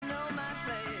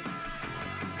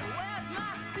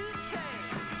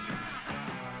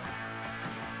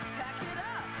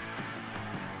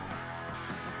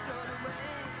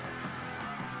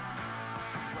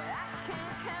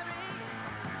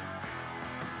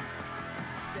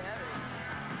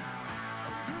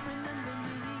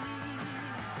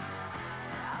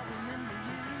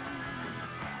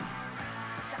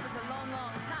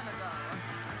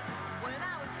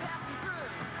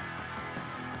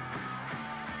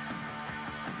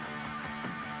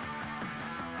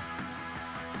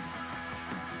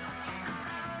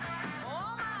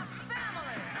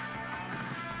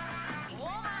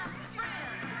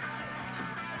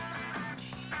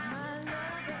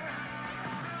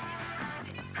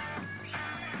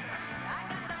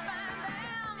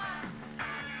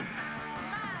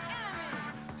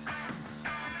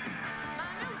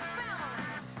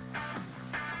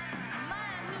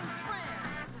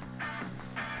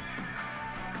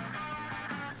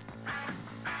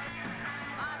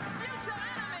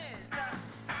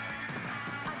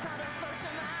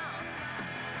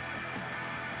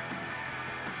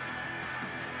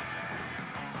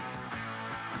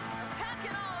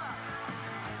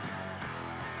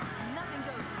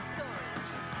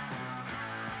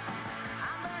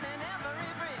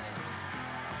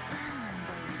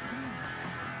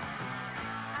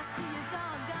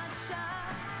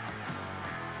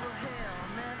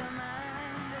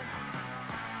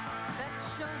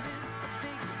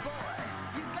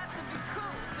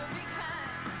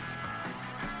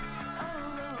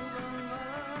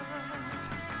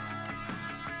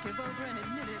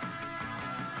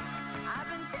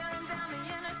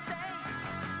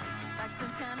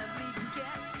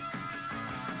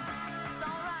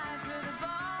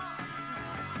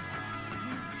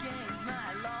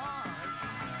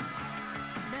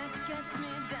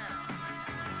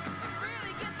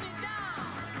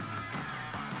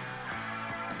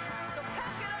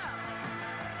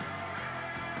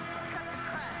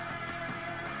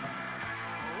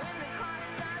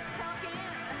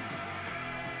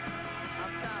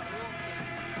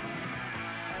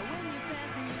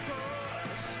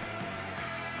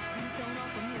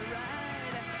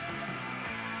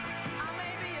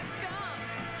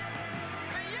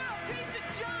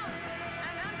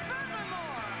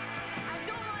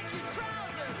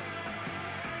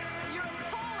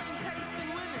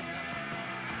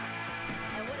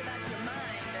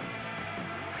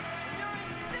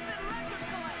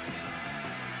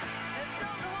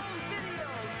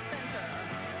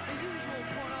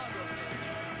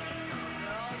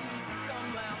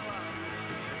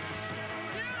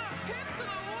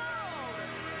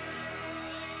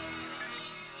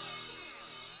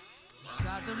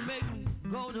tried to make me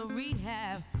go to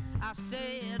rehab. I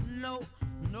said no,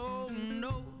 no,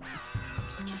 no.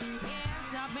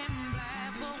 Yes, I've been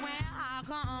black, but when I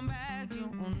come back,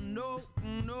 you no,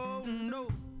 no, no.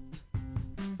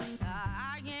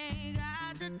 I ain't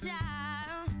got the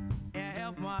time.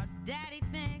 If my daddy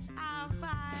thinks I'm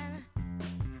fine,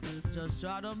 just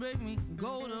try to make me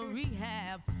go to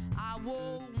rehab. I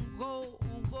won't go.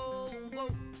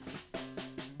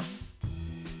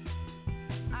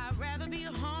 I'd rather be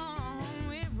home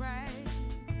with right.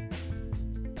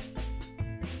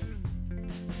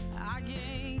 I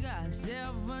ain't got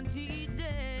 70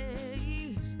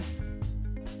 days,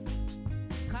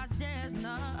 'cause there's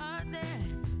nothing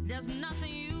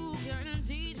you can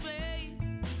teach me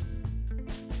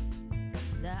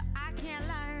that I can't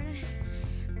learn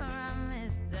from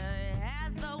Mr.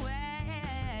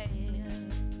 Hathaway.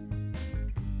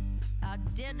 I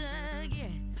didn't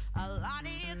get a lot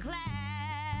in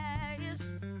class,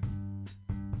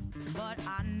 but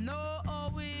I know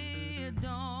it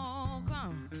don't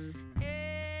come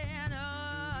in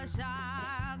a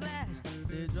shot glass.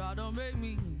 They try to make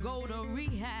me go to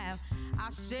rehab. I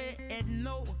said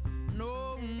no,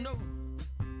 no, no.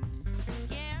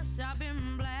 Yes, I've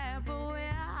been black, but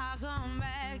when I come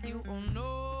back, you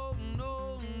no,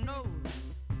 no, no.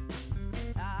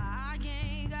 I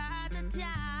ain't got the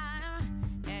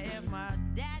time. And if my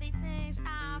daddy thinks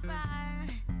I'm fine,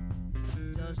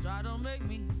 just try to make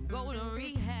me go to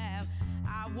rehab.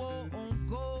 I won't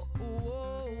go.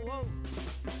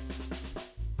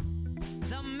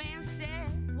 The man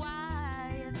said,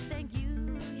 why you think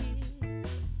you here?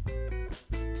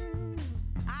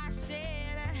 I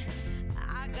said,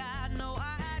 I got no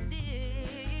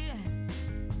idea.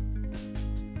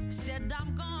 Said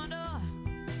I'm gonna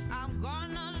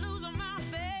lose my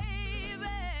baby.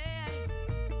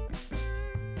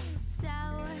 So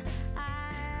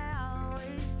I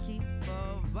always keep a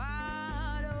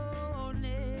bottle on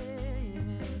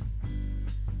it.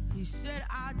 He said,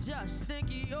 I just think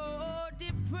you're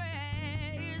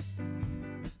depressed.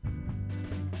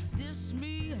 This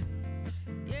me,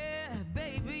 yeah,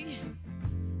 baby,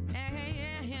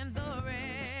 and the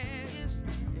rest.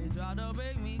 They try to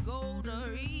make me go to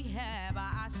rehab.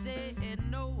 I said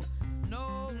no,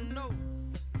 no, no.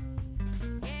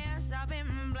 Yes, I've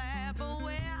been black, but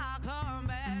when I come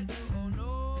back, oh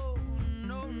no,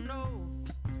 no, no.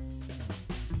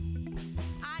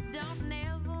 I don't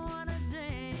never wanna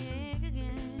drink again.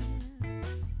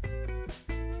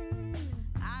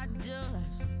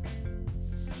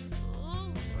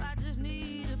 I just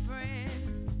need a friend.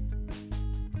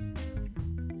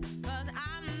 'Cause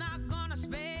I'm not gonna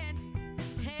spend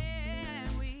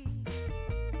 10 weeks.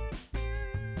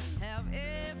 Have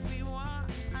everyone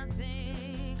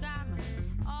think I'm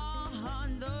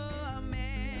on the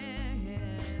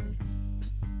man.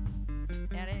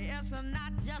 And it's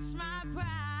not just my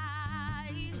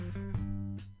pride.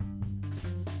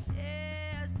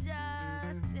 It's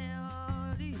just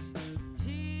till these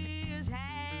tears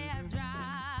have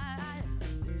dried.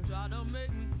 They try to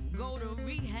make me go to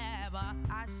rehab.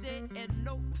 I said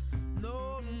no,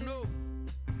 no, no.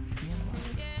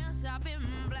 Yes, I've been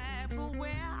black, but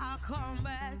when I come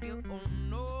back, you oh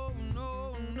no,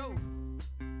 no, no.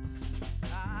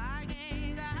 I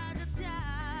ain't got the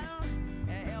time.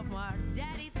 And if my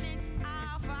daddy thinks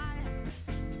I'm fine,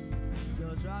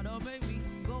 just try to make me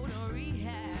go to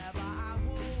rehab. I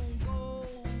won't go.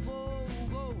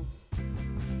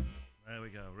 There we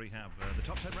go, rehab, the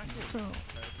top 10 record. So,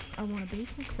 I want a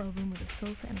basement club room with a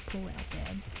sofa and a pull-out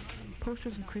bed.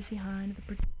 Posters of Chrissy Hine,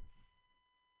 the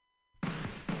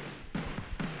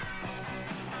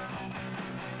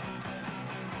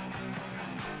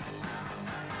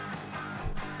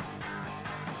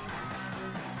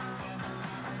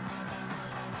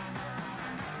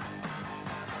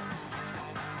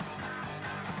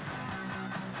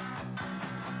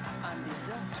I'm the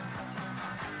adulteress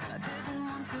I didn't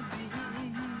want to be, but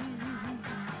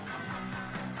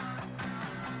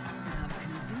I'm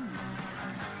convenient.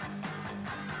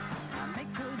 I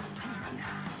make good tea.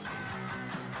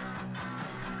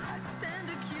 I stand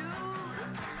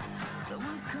accused, the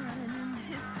worst crime in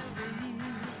history.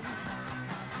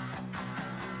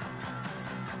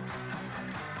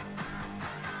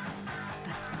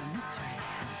 That's my mystery.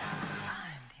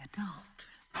 I'm the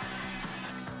adulteress.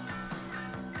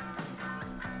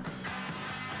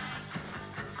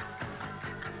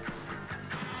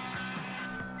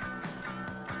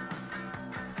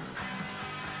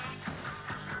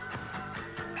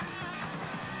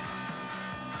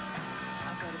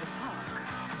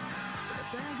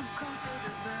 Bag of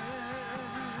crusted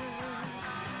birds.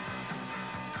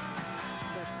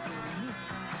 That's where we meet.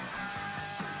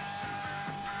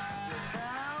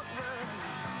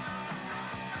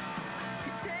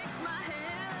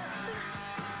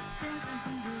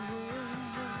 into the world.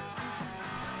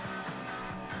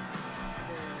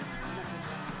 There's nothing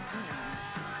to understand.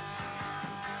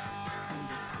 It's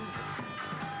understood.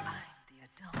 I'm the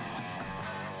adulteress.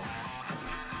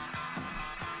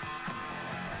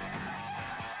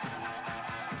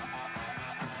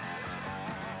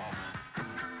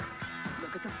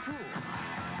 Look at the fool.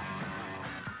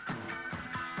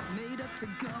 Made up to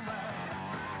go out.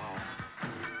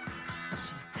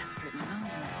 She's desperate now.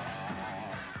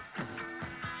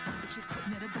 But she's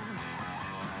putting it about.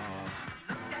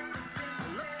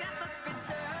 Look at the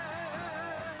spinster.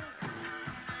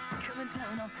 Coming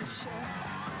down off the shelf.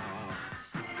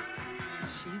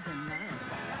 She's in love.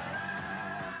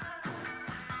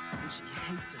 And she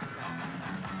hates herself.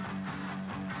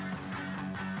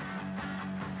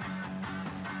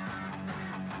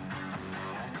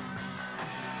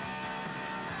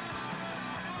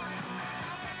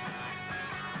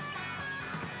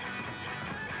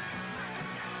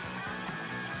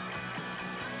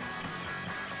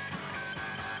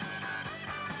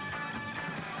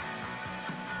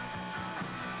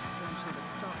 Don't try to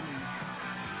stop me.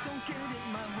 Don't get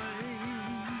in my way.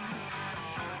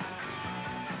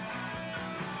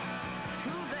 It's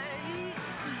too late.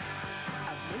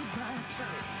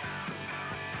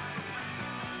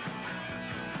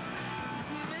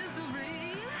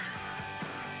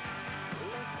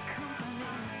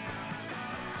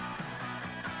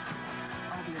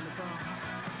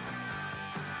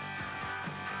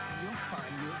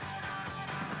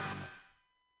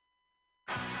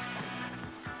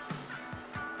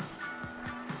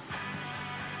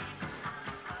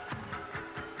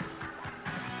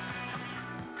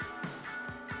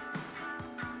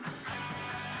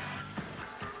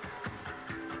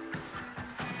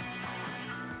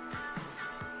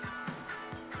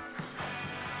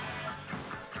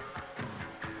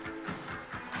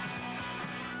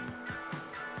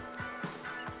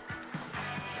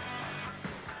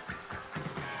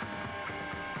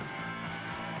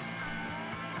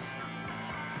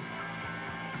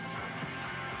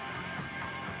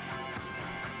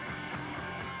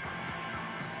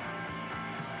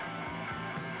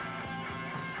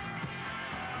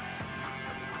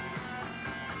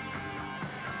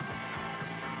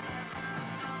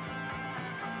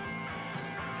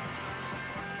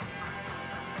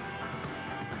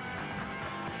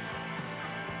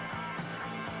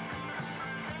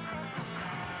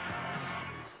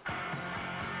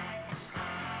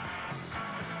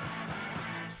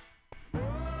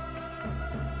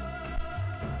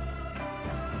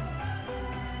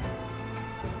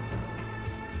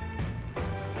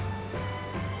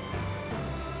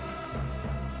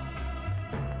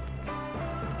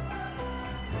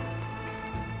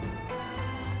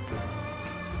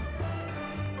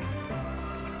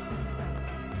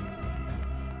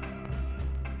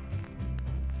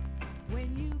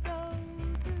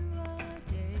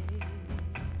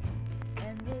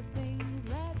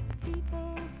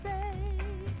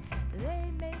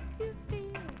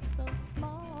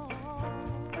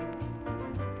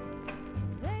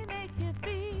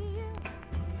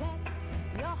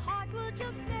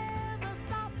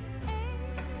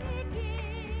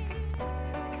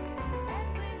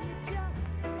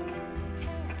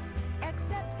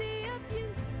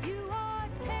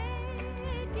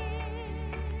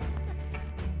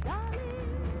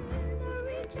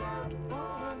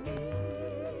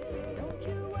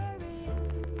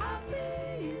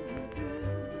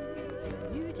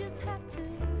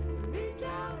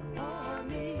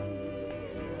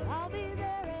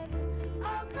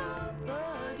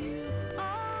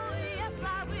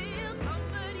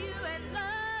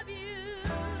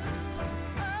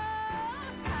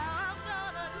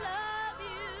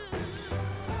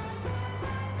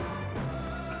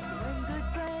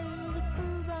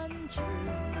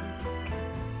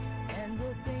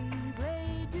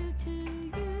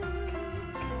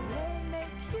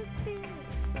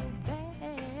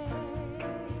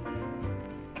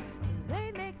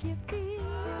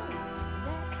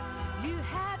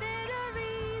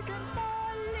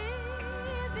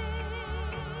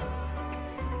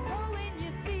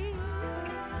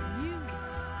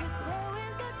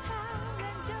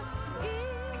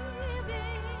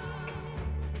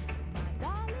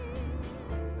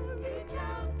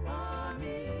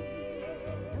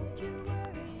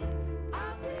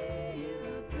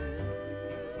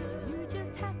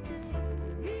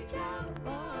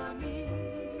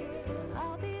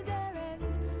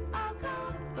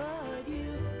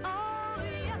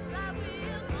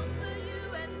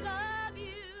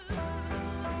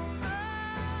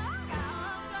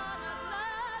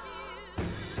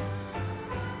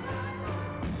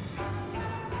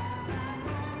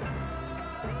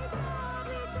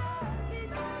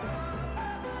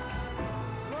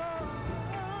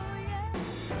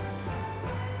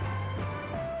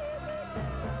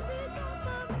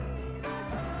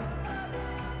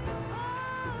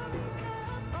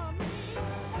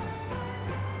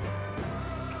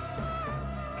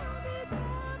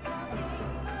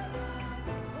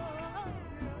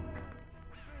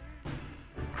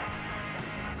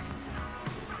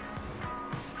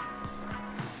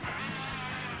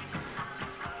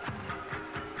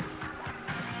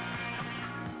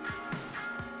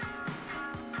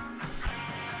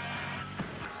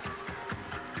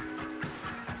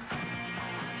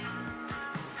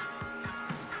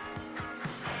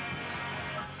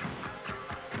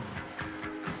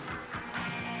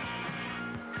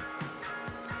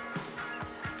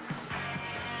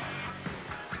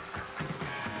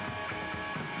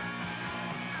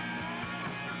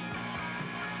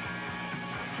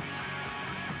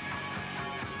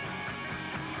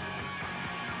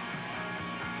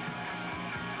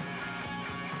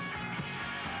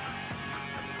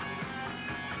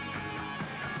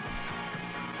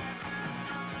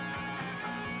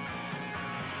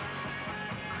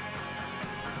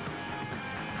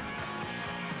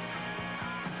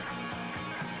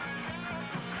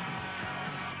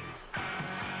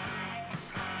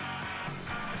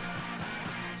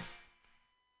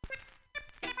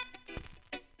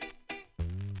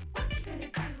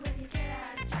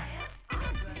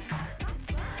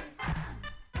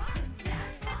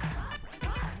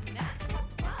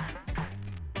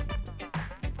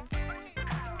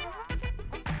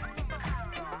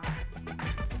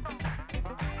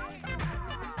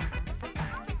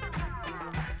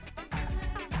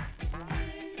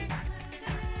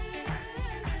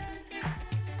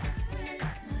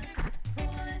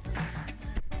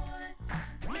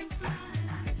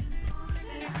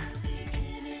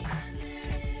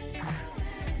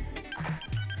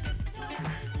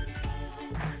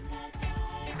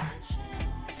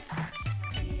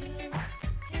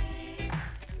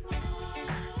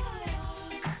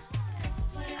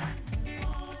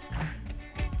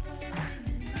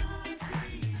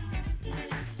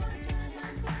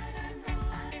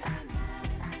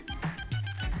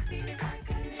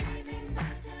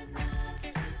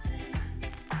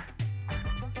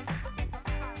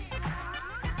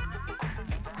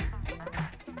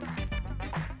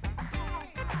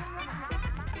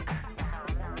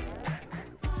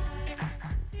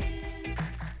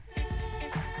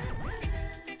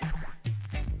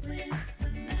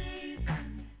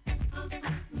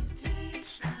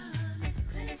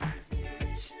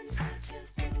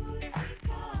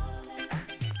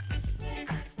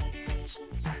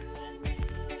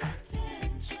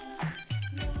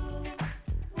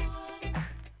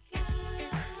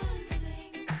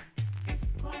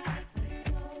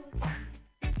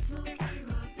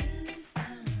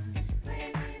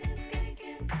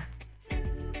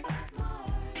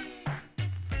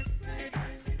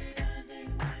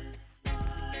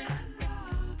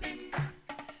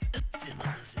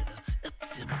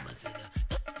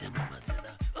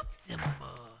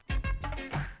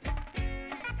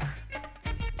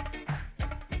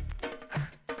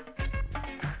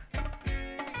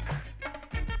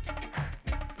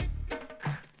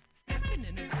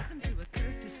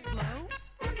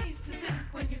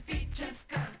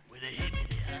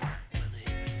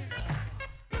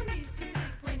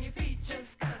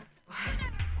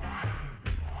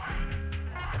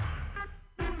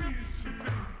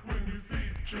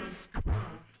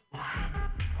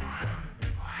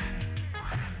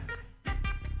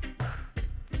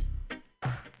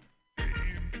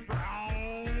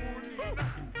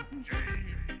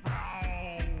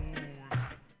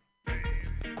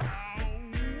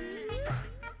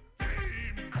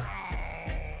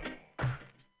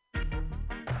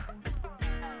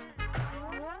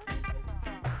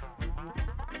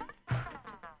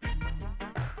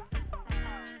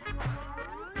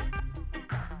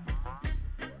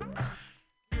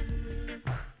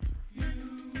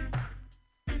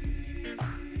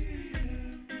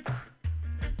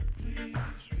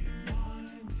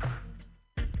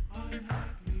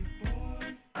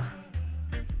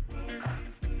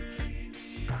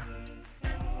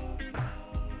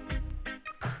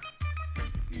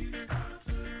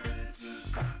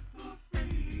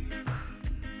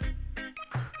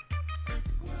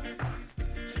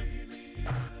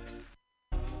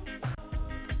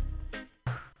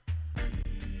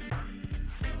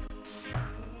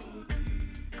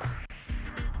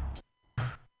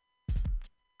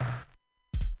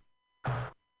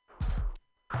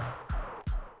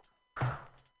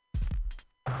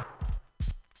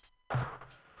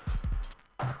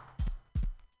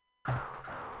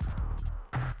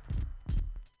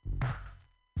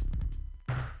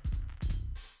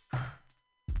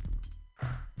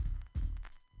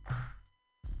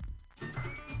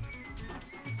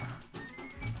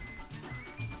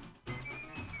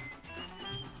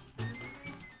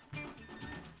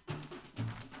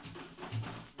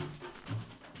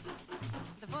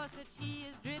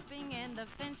 the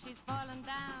fence she's fallen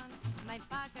down. My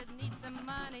pocket needs some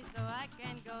money so I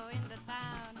can go into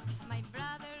town. My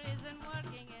brother isn't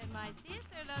working and my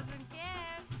sister doesn't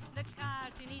care. The car,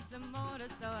 she needs the motor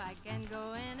so I can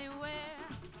go anywhere.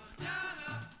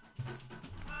 Mañana,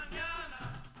 mañana,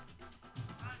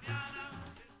 mañana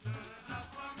is soon enough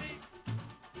for me.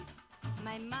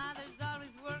 My mother's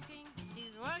always working,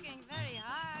 she's working very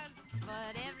hard.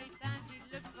 But every time she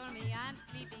looks for me, I'm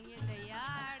sleeping in the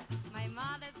yard. My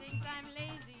mother thinks I'm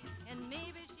lazy, and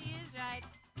maybe she is right.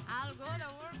 I'll go to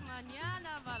work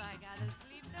mañana, but I gotta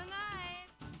sleep tonight.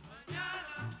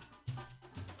 Mañana,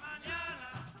 mañana,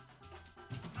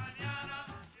 mañana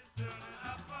is soon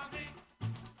enough for me.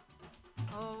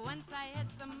 Oh, once I had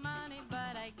some money,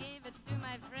 but I gave it to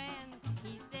my friend.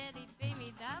 He said he'd pay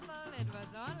me double, it was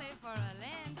only for a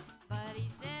land. But he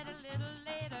said a little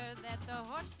later that the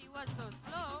horse, she was so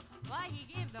slow. Why he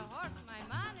gave the horse my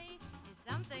money is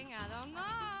something I don't know.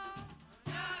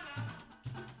 Mañana,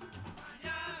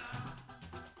 mañana,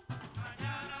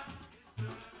 mañana is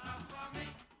soon enough for me.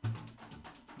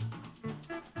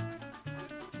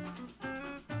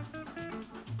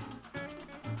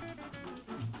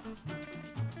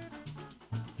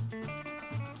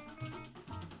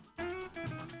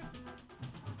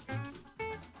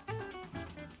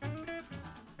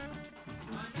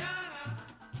 Mañana,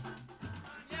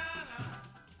 mañana,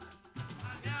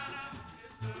 mañana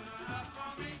is soon enough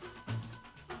for me.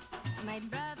 My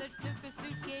brother took a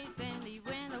suitcase and he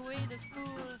went away to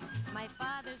school. My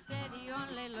father said he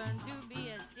only learned to be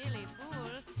a silly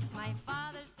fool. My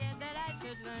father said that I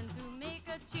should learn to make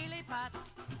a chili pot.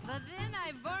 But then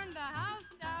I burned the house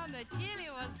down, the chili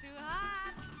was too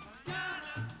hot.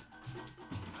 Mañana,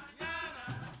 mañana,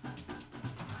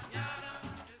 mañana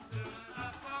is soon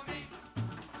enough for me.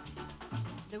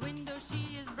 The window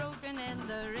sheet is broken and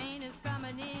the rain is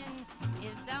coming in.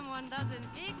 If someone doesn't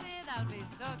fix it, I'll be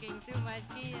soaking through my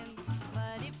skin.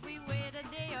 But if we wait a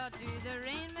day or two, the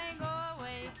rain may go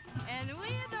away. And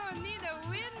we don't need a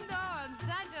window on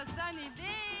such a sunny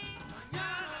day.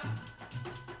 Mañana,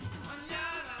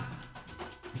 mañana,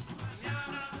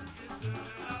 mañana is soon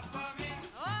enough for me.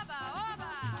 Oba,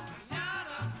 oba!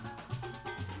 Mañana,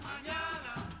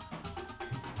 mañana,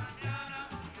 mañana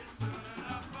is soon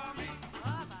enough for me.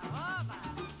 Oba, oba!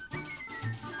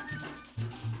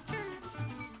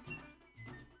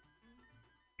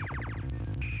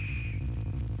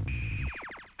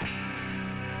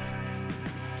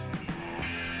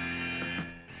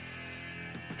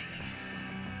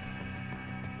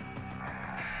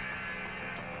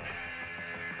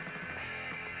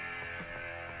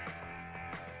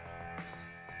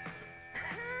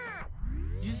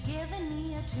 You've given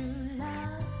me a true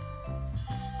love,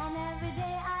 and every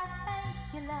day I thank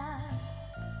you, love,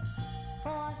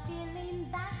 for a feeling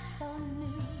that's so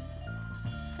new,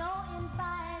 so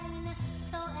inviting,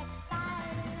 so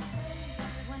exciting.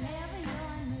 Whenever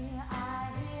you're near, I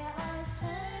hear a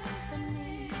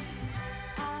symphony,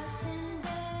 a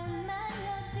tender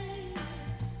melody,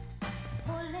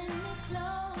 pulling me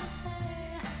closer,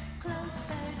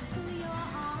 closer to your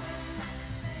arms.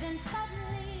 Then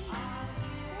suddenly,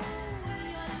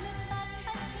 your lips are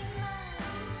touching mine.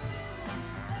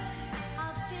 A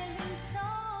feeling so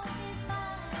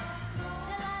divine,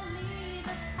 till I leave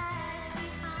the past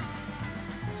behind.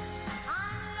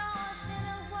 I'm lost in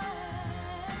a world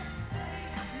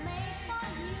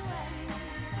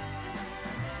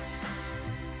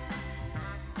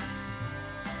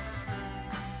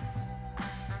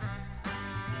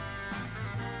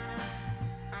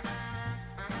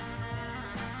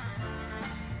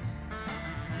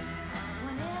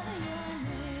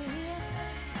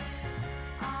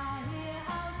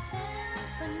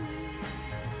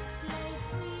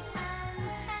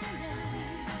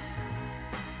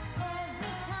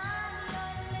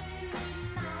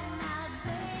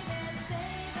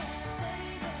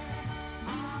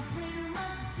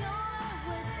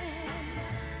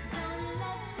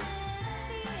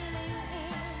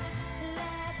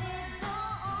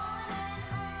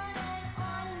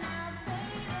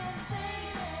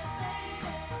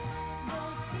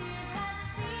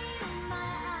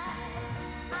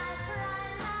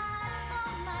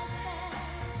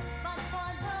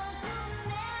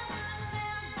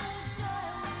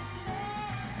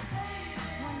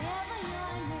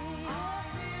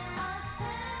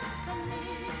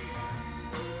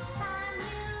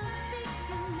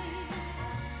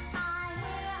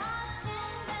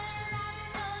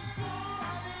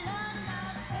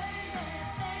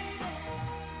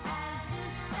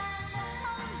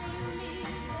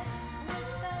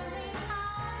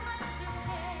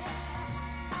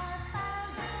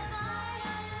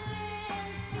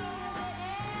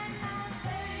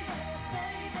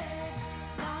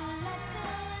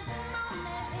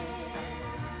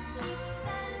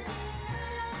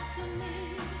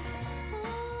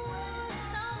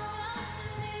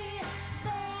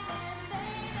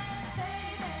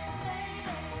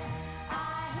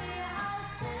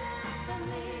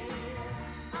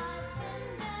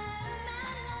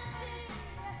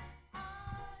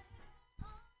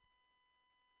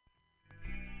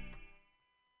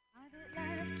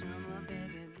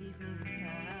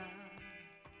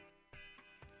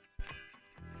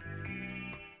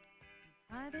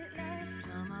private life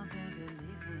drama, baby,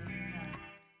 leave me out.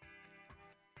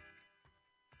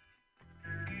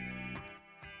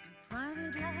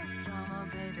 Private life drama,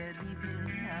 baby, leave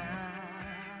me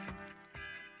out.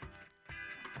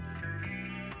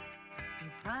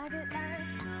 Your private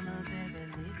life drama, baby,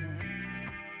 leave me.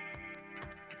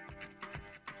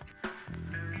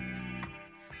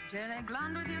 Jelly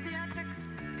glond with your theatrics,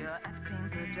 your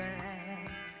acting's a drag.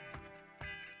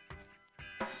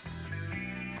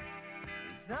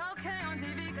 It's okay on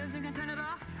TV cause you can turn it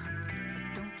off,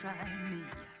 but don't try me.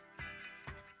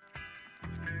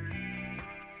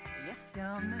 Yes,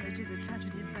 your marriage is a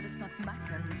tragedy, but it's not my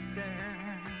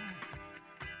concern.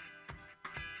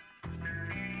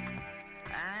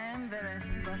 I'm very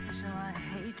superficial, I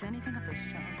hate anything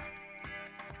official.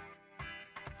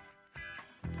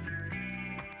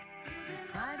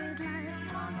 Private life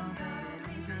drama, baby,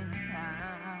 leave me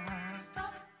out.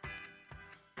 Stop.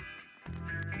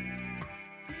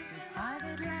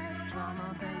 Private life drama,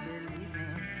 baby, leave me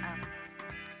out.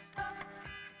 Stop.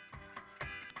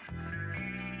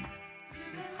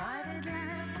 Private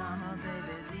life drama,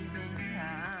 baby, leave me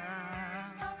out.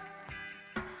 Stop.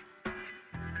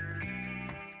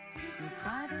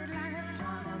 Private life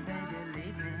drama, baby,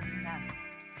 leave me out.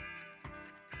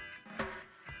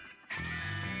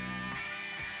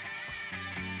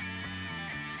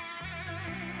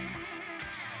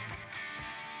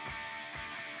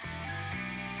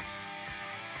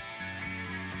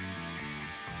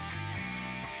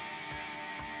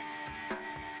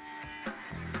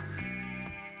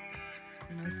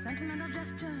 No sentimental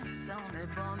gestures, only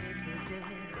bore me to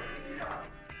death.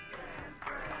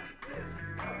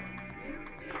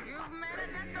 You've made a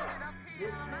desperate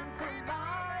appeal. Listen to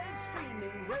live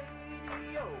streaming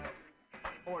radio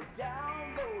or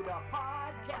download a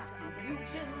podcast and you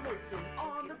can listen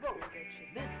on the go.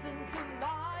 Listen to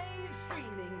live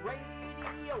streaming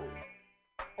radio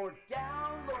or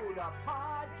download a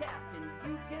podcast and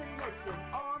you can listen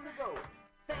on the go.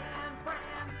 San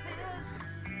Francisco.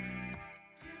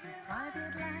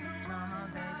 Private life drama,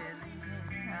 baby, leave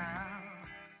me out.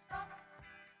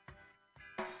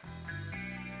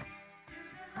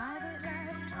 Private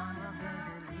life drama,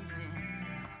 baby, leave me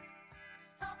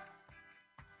out.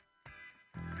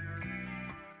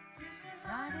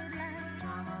 Private life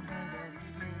drama, baby,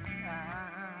 leave me out.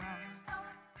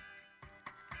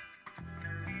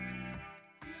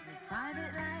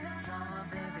 Private life drama,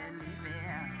 baby, leave me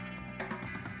out.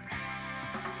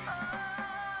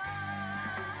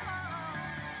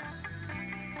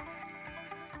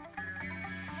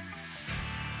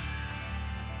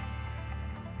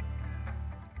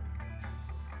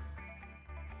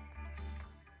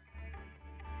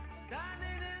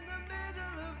 Standing in the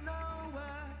middle of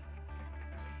nowhere,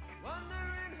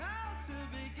 wondering how to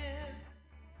begin.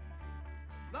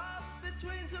 Lost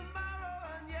between tomorrow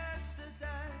and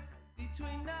yesterday,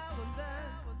 between now and then.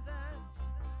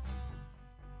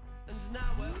 And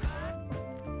now we're back.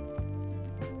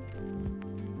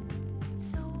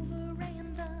 It's over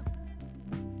and done,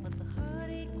 but the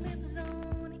heartache lives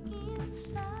on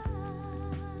inside.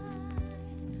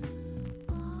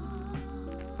 Oh,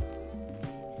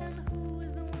 and who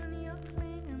is the one you're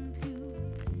clinging to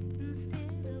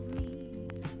instead of me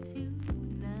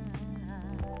tonight?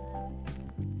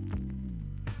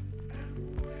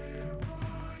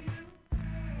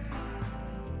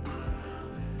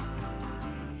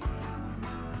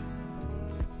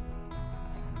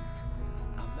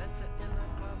 I met her in a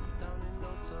club down in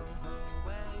Old Soho,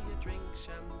 where you drink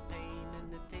champagne and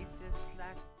it tastes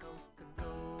like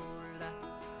Coca-Cola,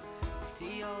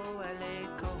 C-O-L-A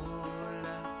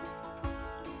Cola.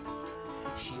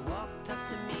 She walked up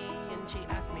to me and she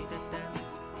asked me to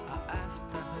dance. I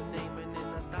asked her her name and in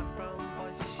a dark brown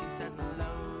voice she said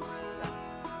Lola,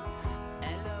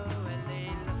 L-O-L-A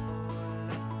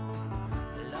Lola,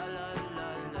 la la la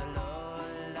la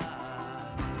Lola.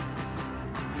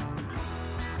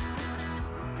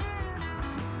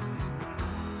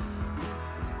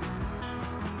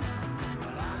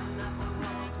 Well, I'm not the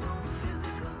world's most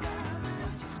physical guy, but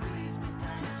when she squeezed me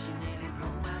tight, she nearly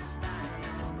broke my spine.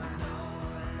 Oh my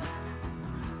Lola,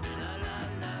 la la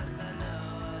la la la.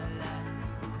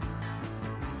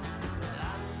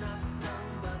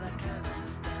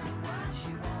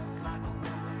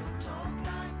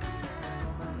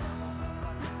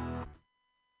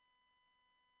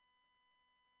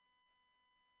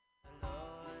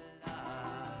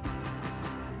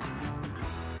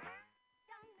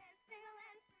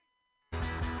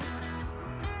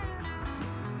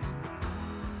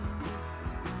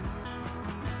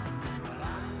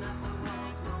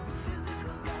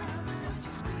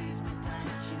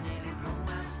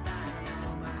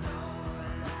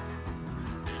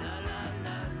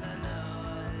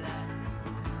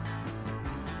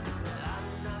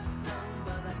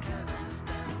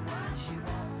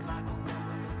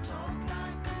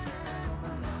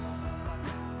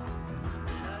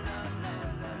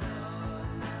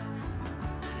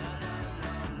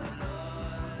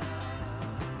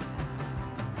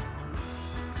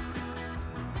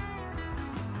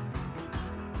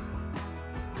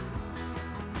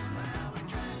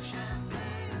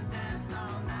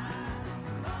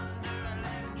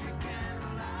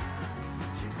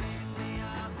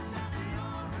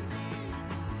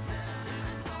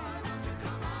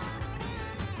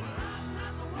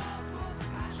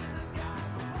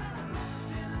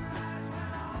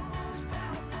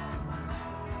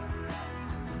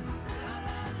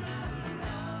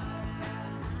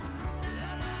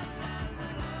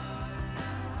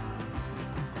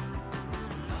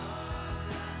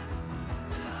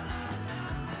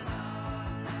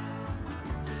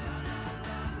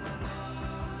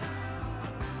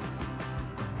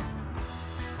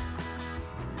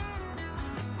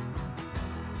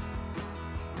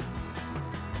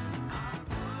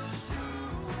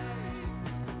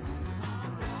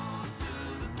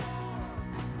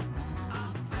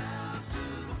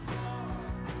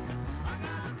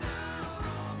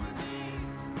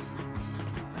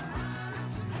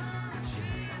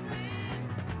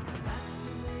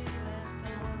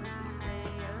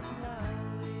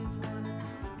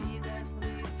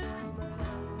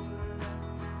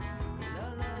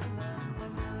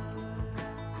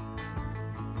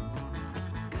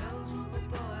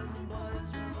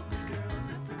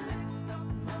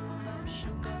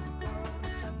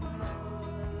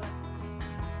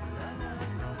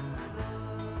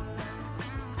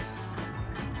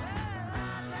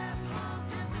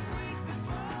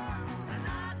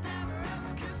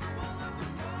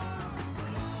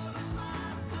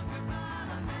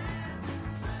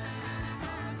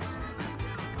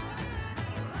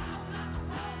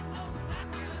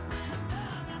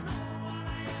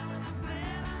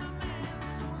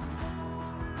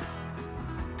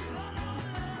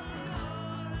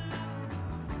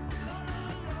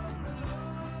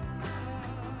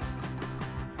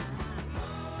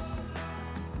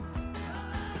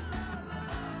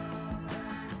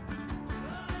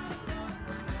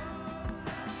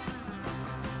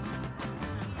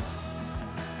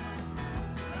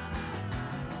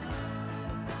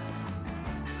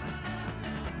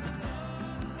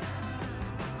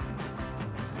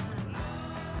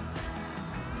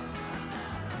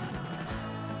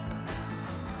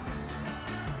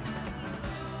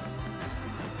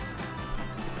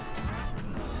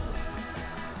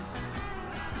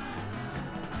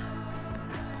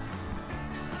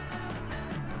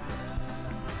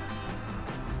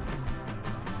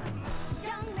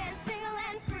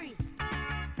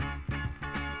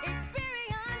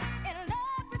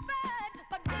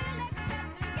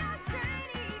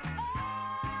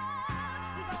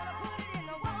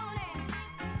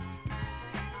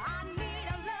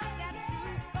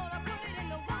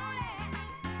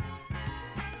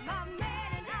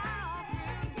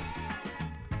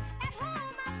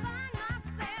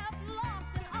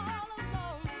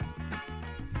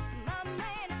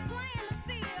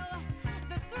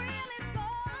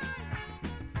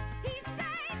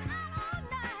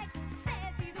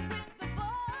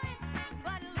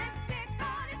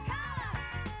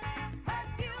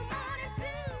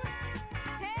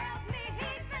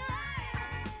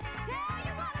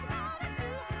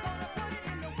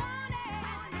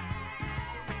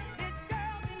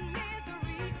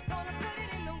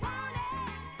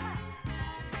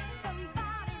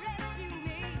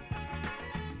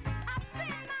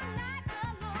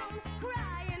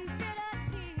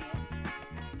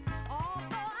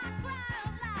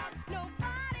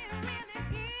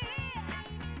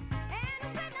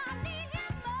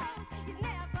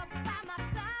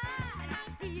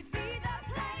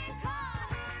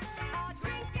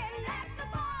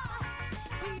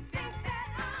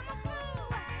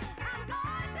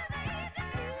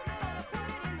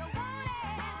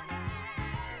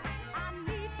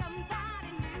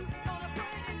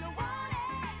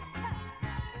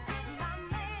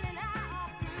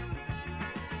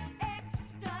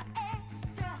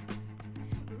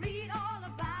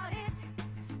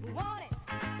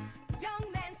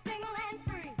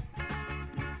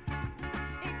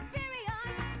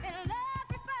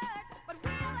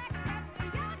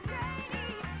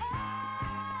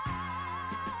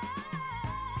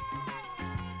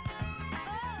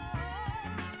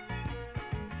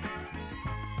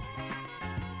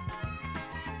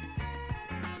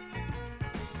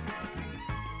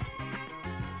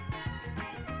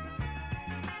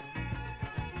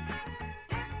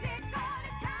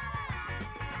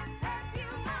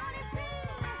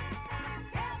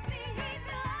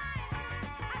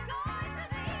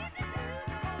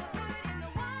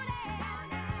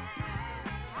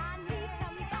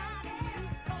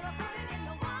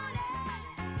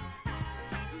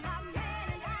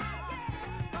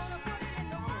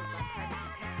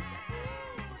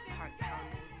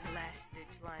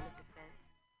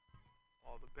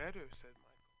 better, said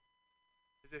Michael,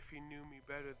 as if he knew me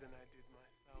better than I did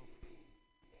myself.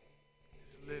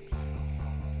 His lips felt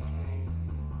soft as rain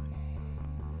on mine.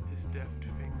 His deft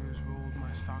fingers rolled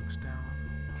my socks down,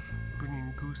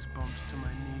 bringing goosebumps to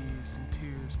my knees and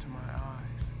tears to my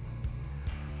eyes.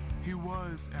 He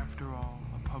was, after all,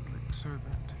 a public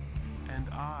servant, and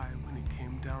I, when it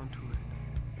came down to it,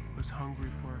 was hungry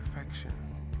for affection,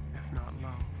 if not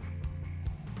love.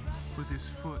 With his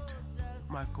foot,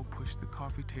 Michael pushed the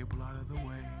coffee table out of the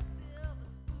way.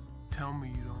 Tell me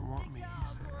you don't want me, he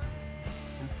said,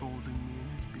 enfolding me in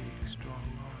his big,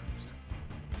 strong arms.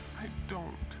 I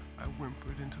don't, I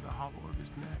whimpered into the hollow of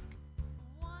his neck.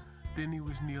 Then he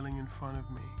was kneeling in front of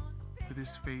me, with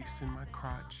his face in my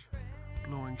crotch,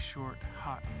 blowing short,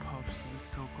 hot puffs of the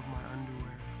silk of my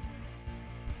underwear.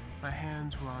 My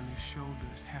hands were on his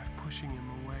shoulders, half pushing him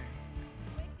away.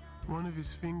 One of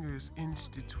his fingers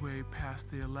inched its way past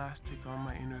the elastic on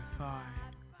my inner thigh,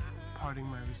 parting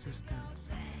my resistance.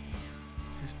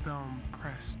 His thumb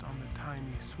pressed on the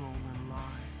tiny, swollen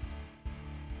lie.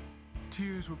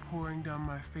 Tears were pouring down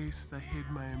my face as I hid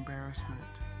my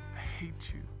embarrassment. I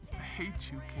hate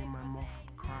you, came my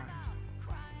muffled cries.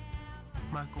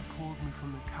 Michael pulled me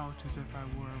from the couch as if I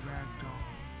were a rag doll,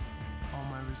 all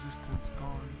my resistance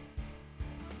gone.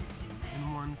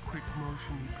 In one quick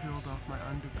motion, he peeled off my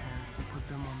underpants and put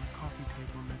them on the coffee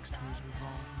table next to his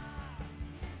revolver.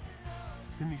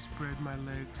 Then he spread my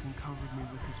legs and covered me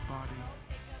with his body,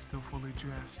 still fully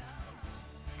dressed,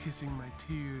 kissing my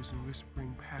tears and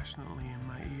whispering passionately in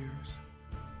my ears.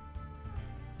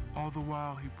 All the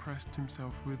while, he pressed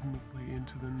himself rhythmically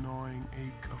into the gnawing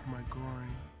ache of my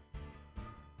groin.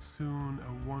 Soon,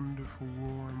 a wonderful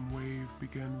warm wave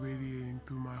began radiating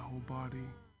through my whole body.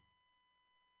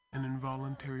 An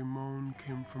involuntary moan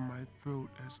came from my throat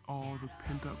as all the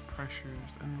pent-up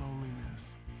pressures and loneliness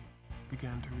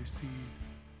began to recede.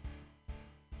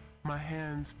 My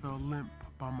hands fell limp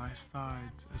by my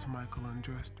sides as Michael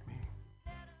undressed me.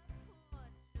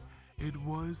 It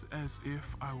was as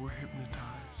if I were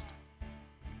hypnotized,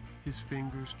 his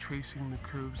fingers tracing the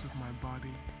curves of my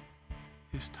body,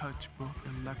 his touch both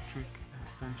electric and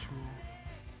sensual,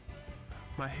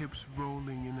 my hips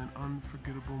rolling in an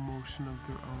unforgettable motion of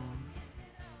their own,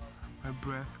 my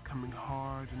breath coming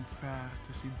hard and fast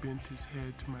as he bent his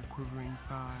head to my quivering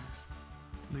thighs,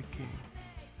 licking,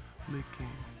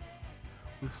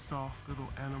 with soft little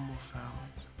animal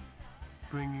sounds,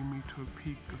 bringing me to a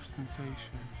peak of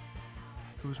sensation.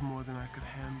 It was more than I could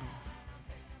handle.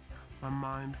 My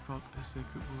mind felt as if it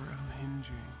were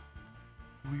unhinging,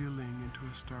 reeling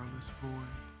into a starless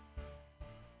void.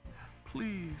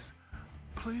 Please.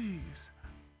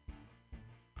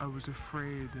 I was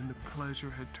afraid, and the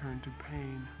pleasure had turned to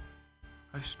pain.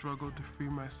 I struggled to free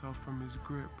myself from his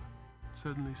grip,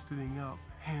 suddenly sitting up,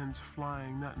 hands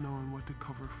flying, not knowing what to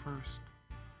cover first.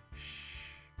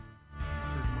 Shh,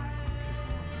 said Michael, kissing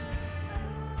me.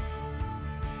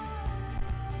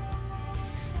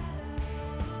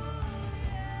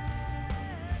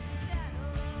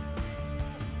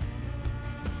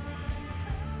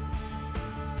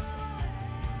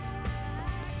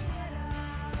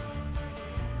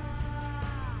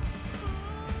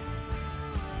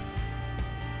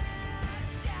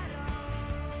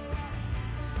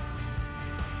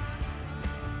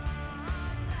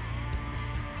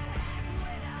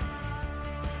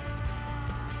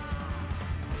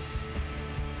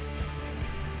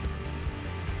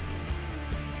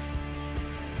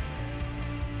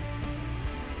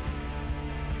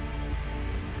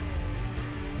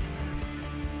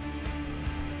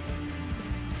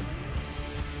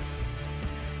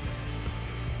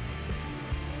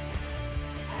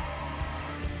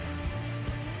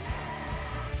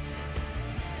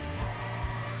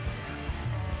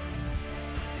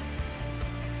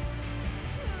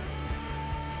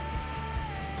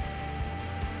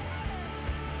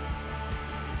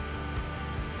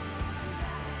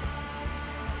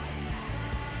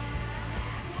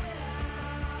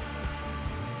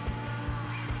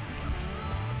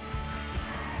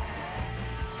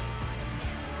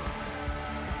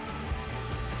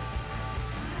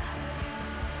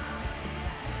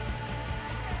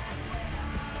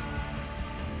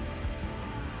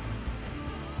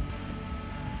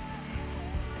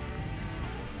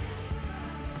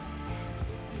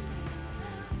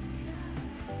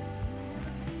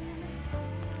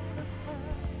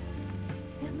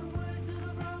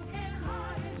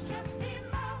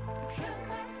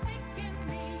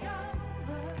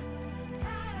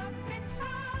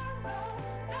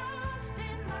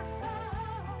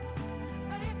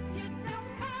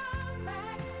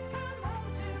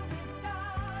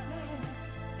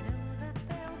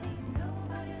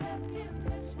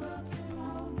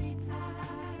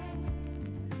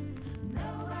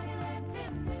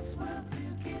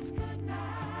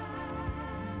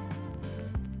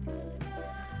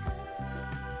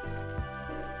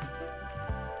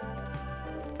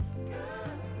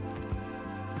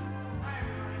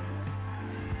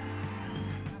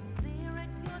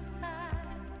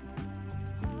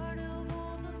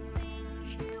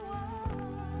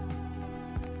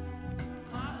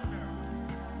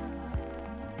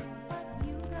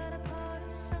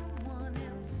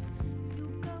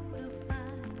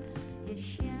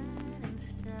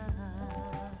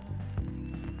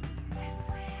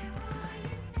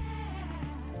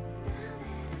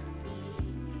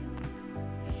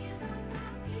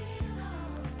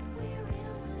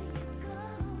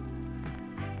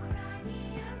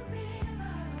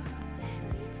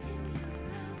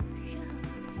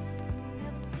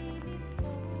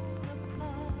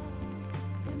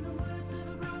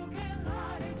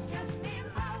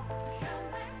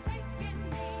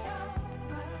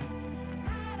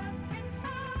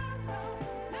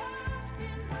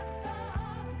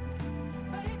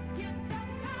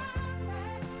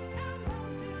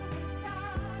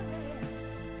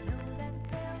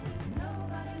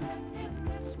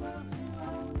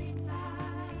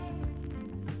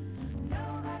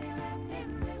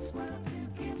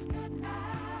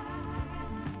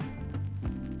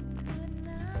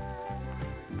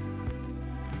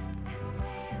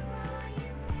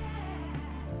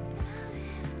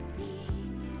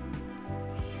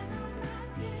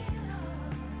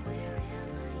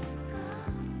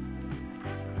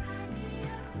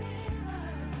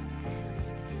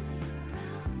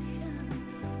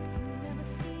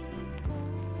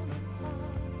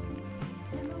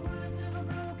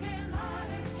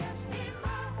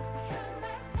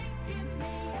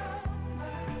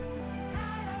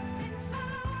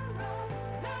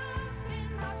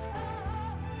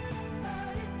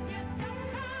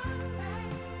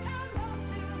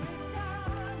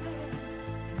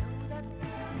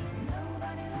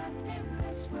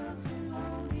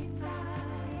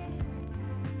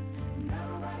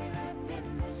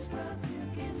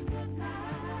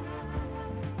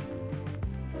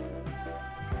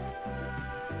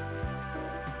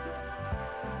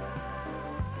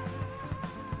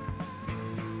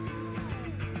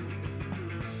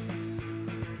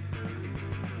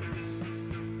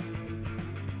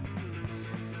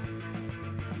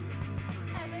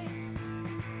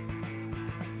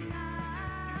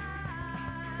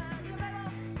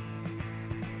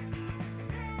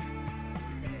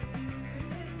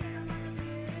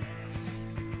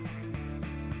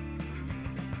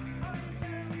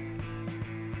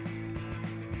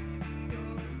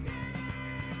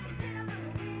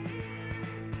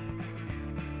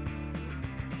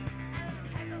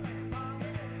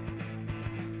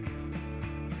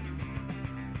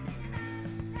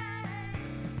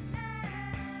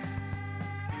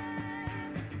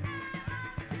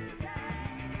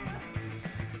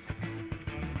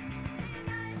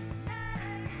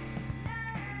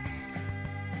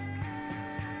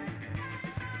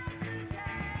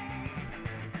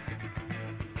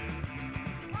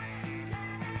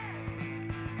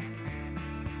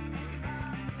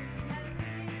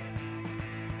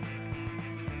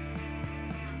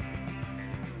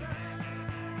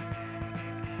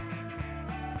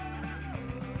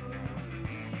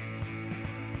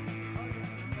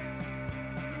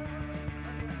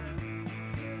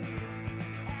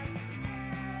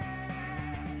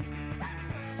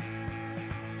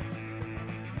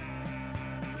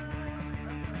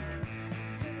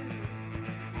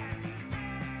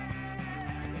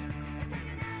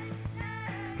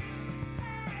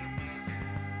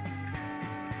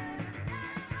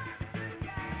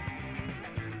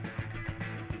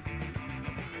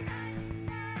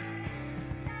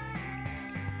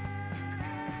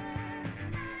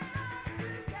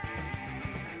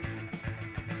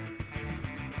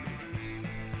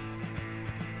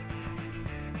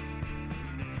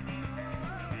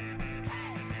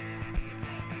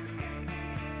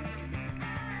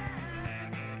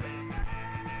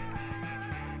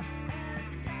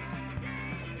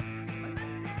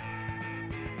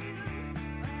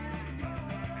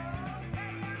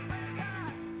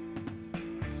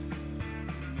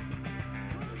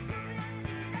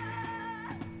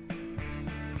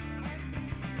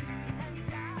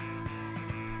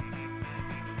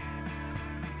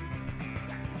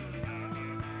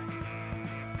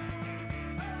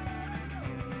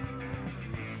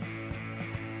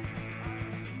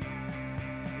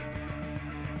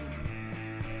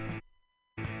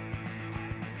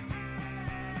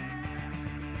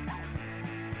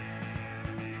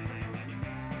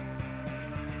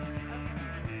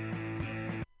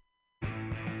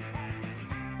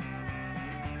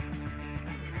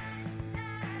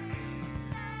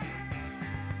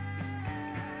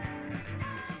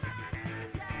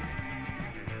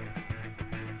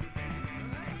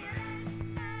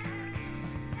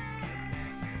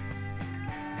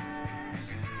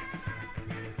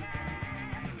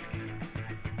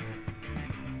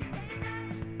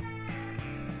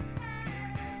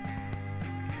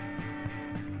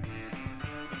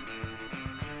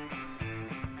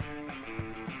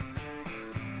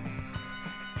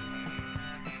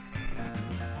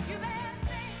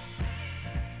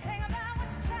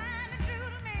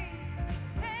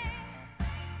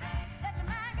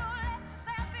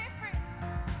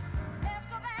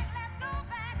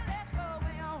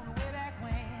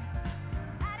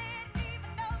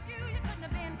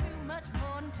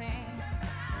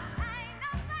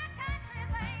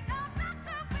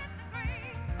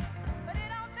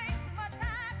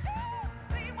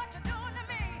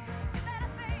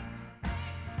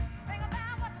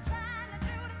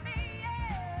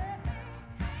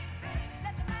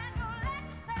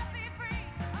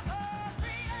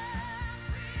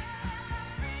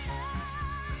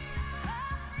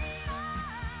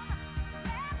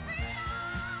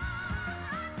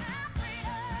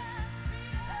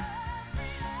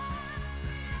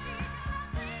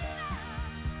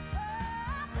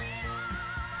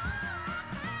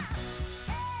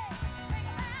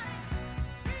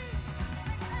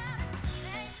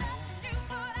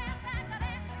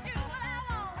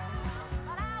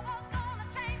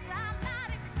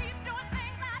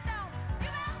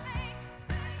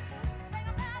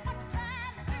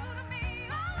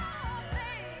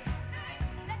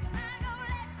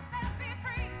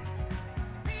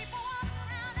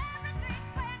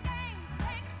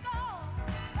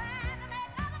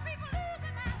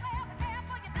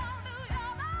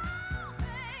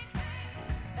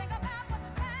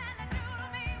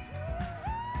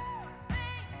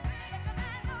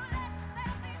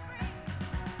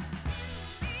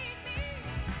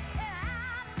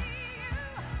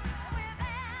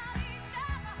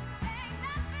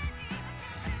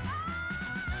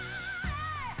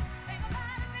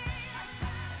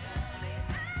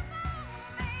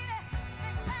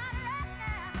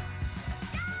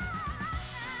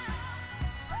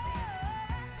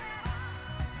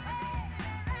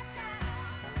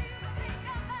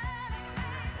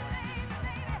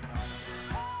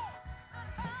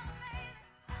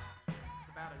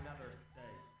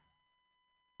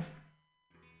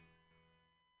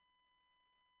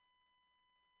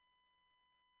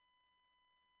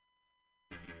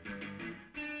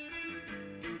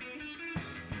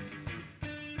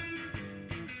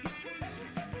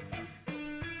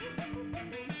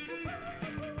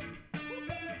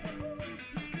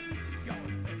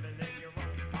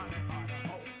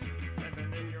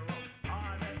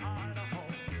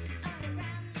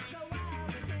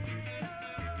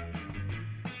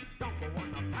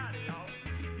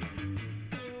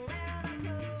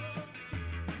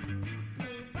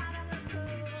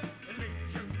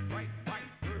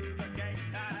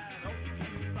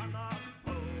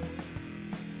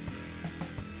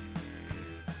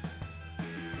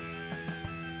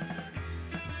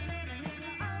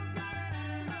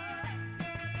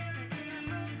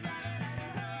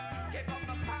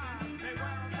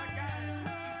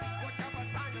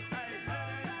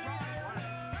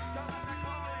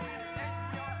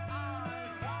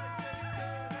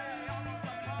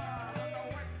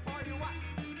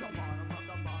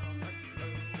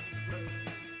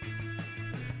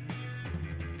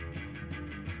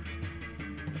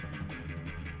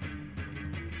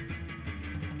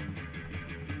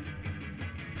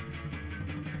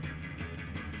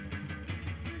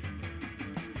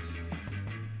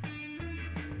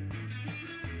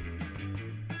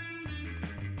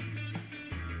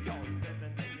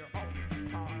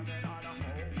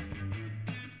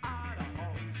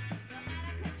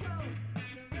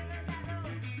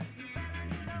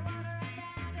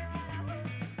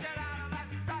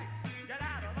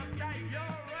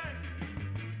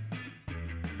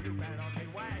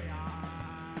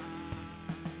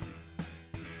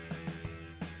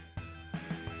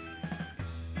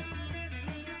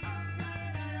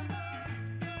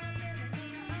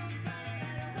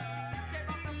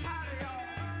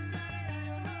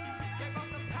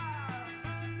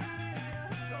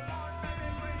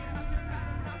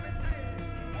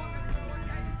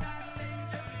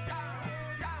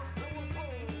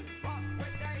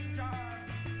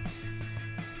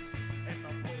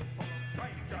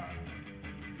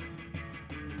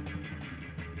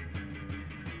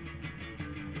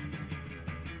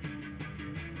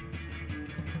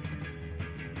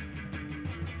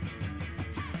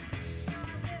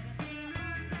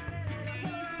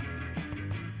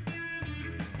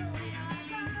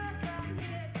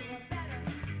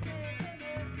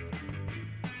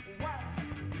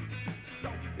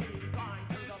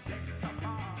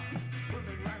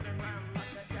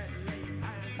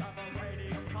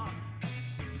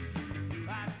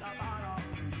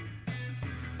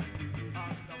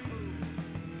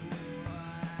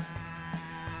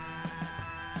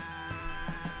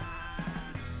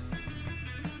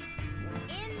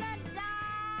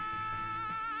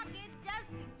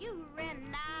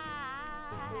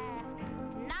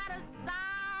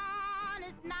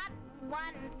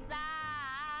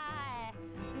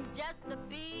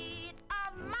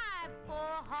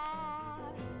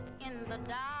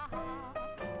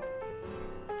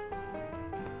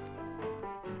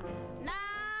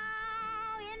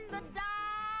 the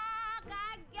dark,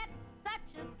 I get such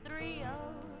a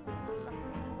thrill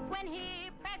when he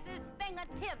presses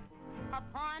fingertips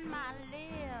upon my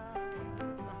lips,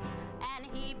 and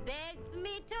he begs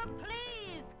me to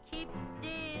please keep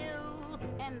still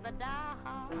in the dark.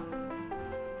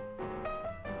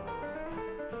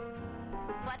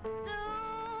 But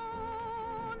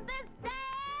soon this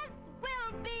dance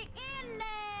will be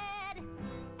ended,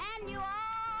 and you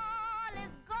all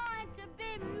is going to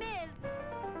be missed.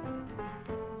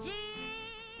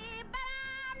 Gee, but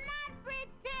I'm not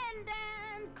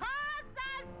pretending, 'cause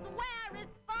I swear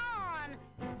it's fun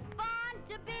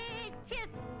to be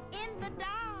kissed in the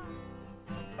dark.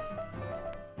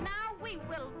 Now we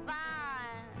will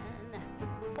find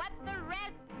what the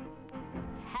rest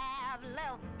have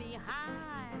left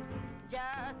behind.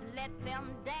 Just let them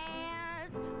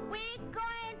dance. We're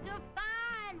going to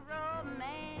find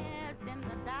romance in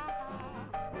the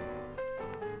dark.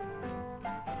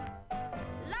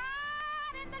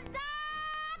 Lord, in the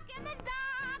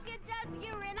dark, it's just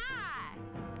you and I.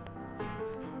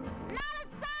 Not a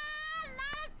sound,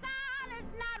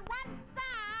 it's not one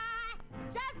sigh.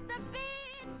 Just a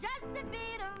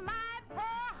beat of my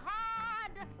poor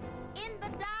heart in the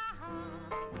dark.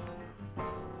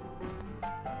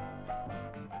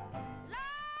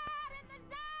 Lord, in the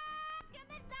dark,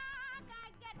 I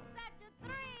get such a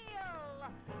thrill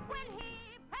when he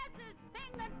presses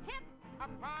fingertips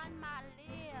upon my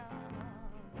lips,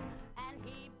 and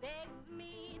he begs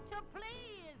me to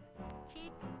please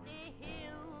keep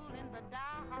still in the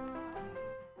dark.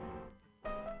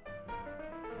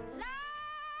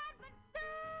 Lord, but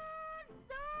soon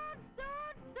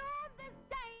this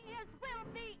dance will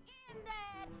be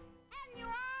ended, and you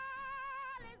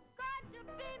all is going to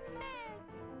be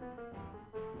missed.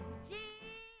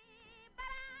 Gee,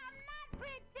 but I'm not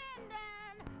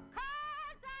pretending,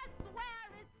 'cause I swear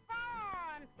it's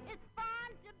fun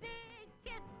to be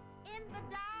kissed in the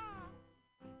dark.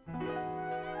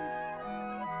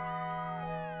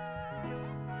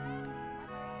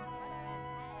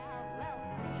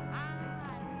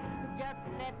 Just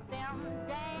let them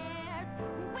dance.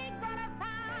 We're gonna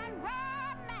find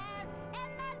romance in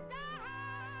the dark.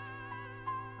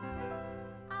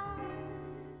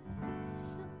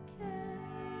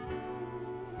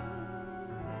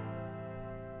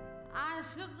 I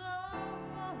should go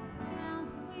around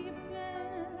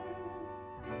weeping.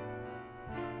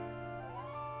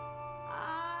 I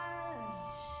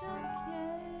should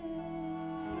care.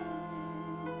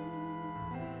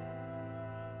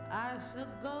 I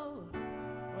should go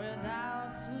without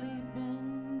sleeping.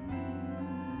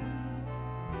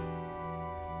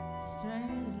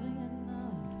 Strangely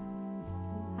enough,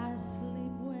 I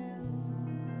sleep well,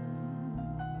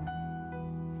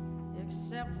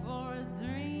 except for a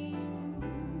dream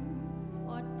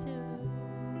or two.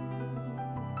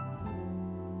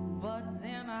 But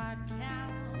then I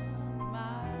count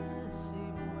my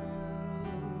sheep well.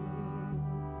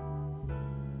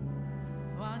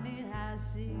 Funny how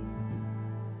she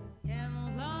can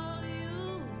lull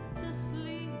you to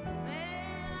sleep,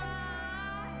 and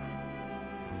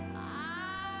I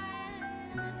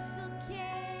should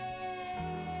care.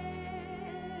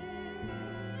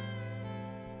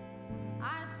 I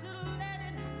should let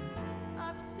it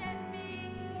upset me.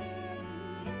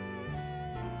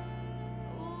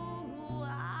 Ooh, I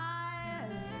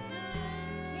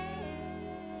should care.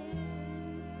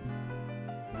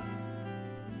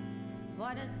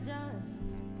 But it just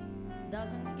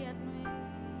doesn't get me.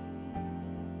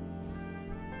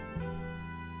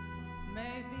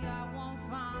 Maybe I won't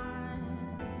find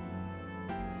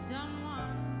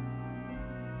someone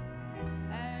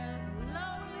as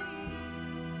lovely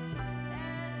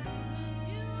as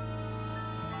you.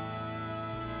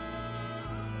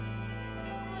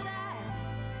 But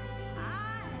I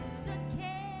should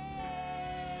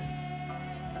care,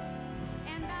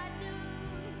 and I do.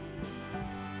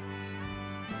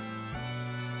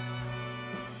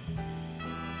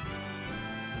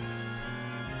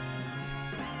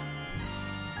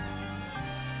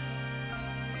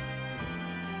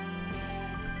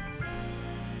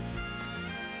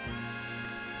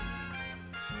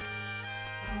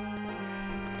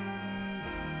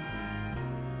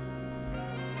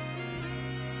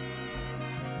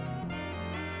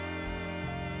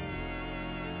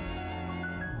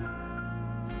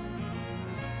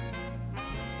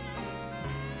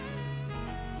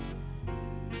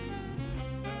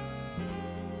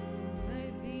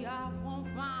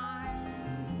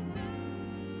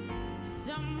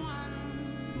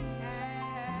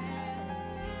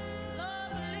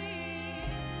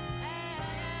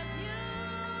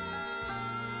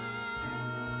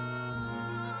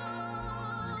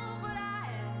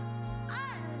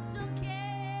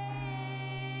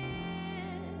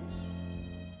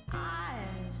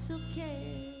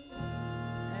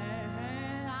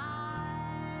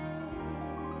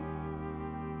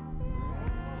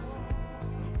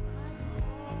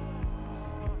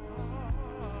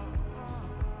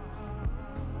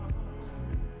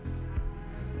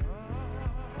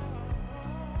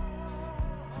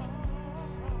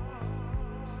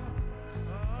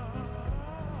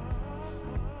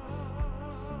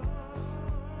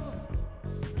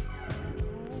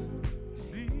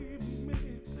 Leave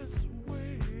me this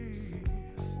way.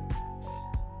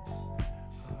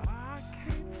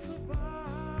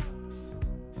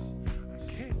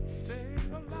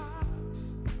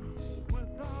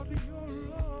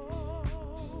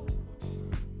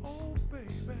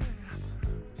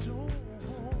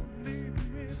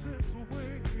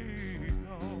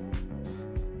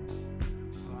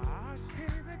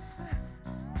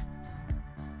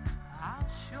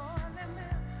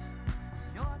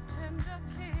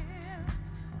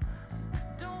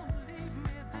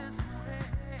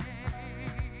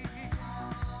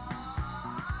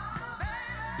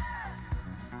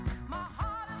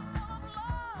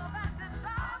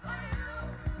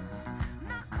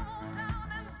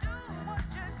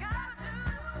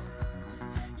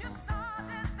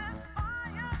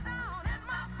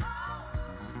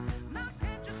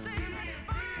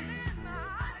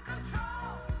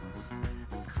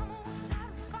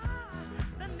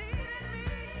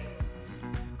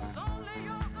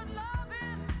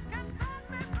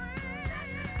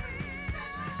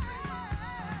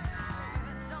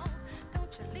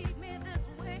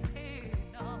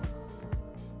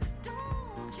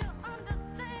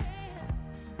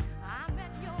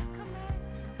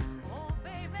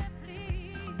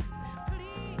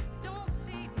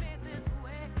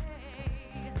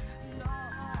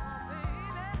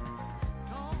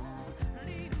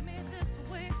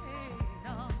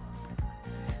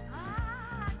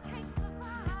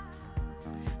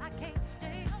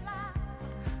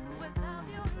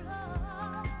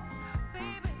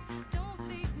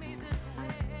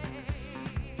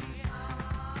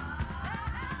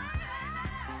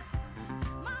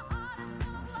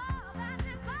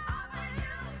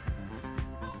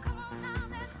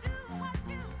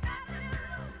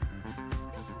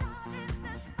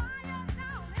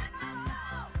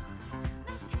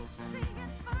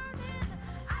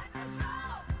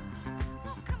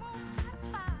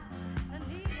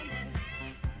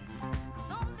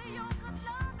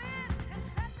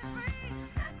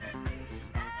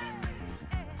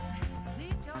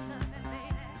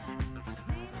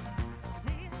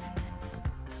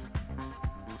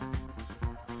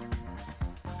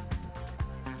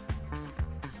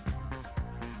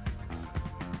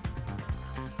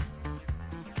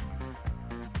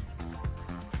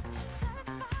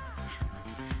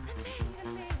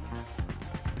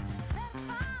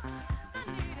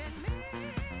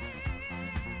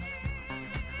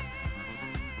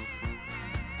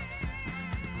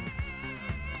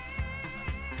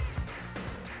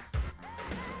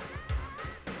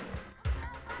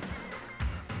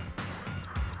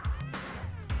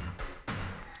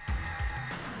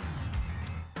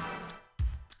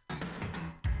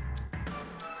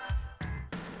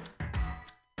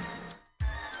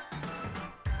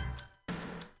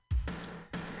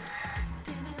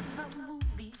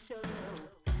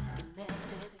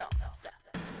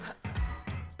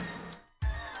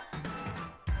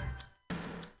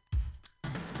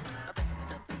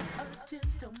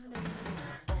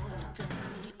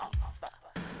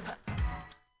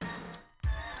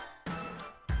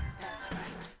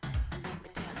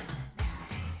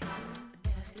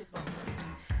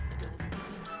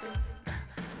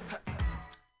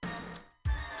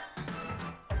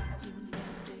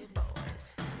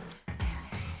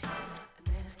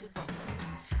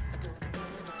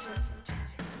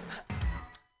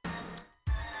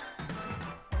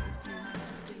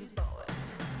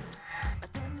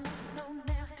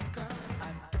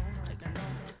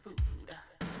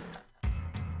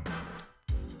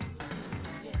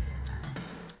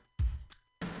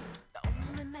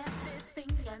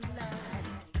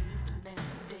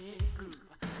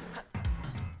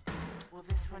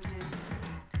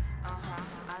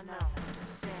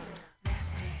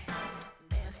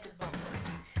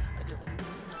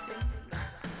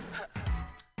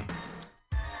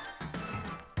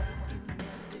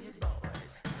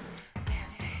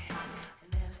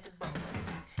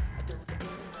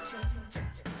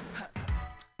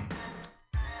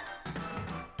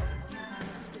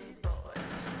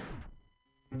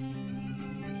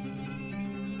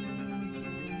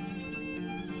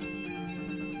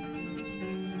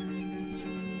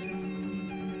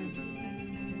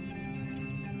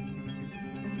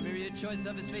 the choice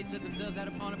of his fate, set themselves out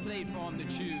upon a platform to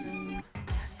choose.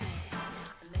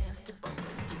 Nasty boys,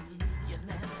 give me a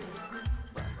nasty groove.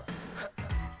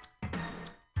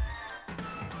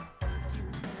 You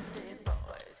nasty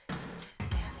boys,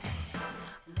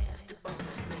 nasty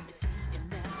boys, let me see your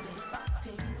nasty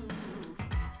body move.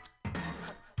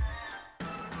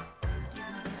 You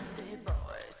nasty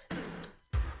boys.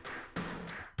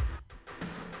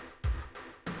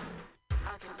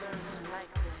 I can learn to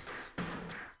like this.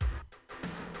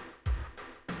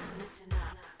 Listen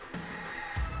up.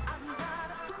 I'm not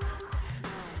a fool.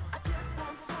 I just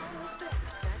want some respect.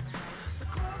 That's right. So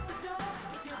close the door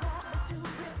if you want me to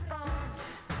respond.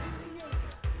 Yeah.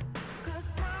 'Cause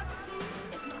privacy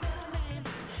is my middle name.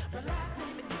 My last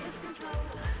name is control.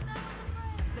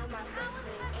 No, my first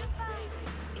name ain't baby.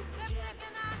 It's Jack.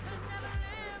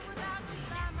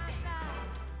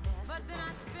 But then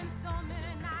I spent so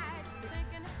many nights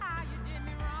thinking how you did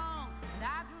me wrong, and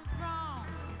I grew strong,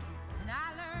 and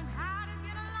I learned how to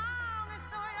get along, and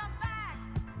so you're back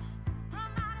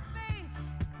from outer space.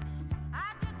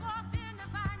 I just walked in to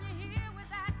find you here with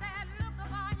that sad look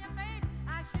upon your face.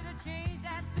 I should have changed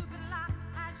that stupid lock.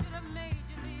 I should have made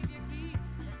you leave your key.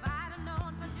 If I'd have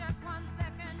known for just 1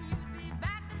 second you'd be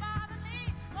back to bother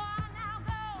me. Oh, now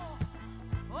go,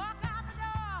 walk out the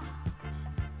door.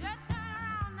 Just turn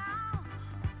around now,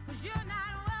 'cause you're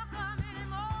not welcome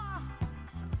anymore.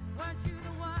 Weren't you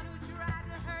the one who tried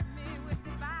to hurt me with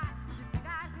goodbye? You think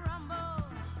I'd crumble?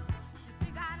 You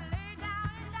think I'd lay down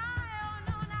and die? Oh,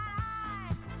 no, not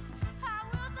I. I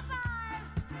will survive.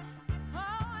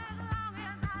 Oh, as long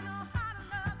as I know how to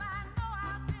love, I know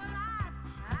I'll be alive.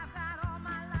 I've got all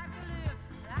my life to live,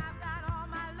 and I've got all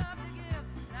my love to give,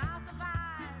 and I'll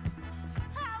survive.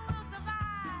 I will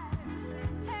survive.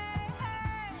 Hey,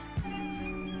 hey.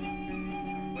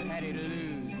 What had he to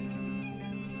lose?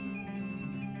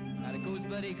 Not a ghost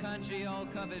bloody country all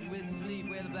covered with sleep,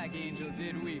 where the black angel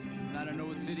did weep. Not an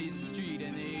old city street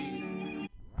in the east.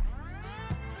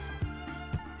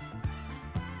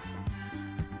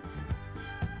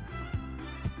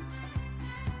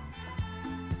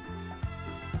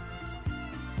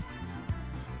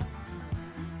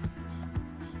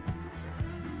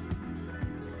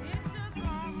 It took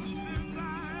long to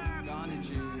survive. Gone to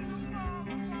choose.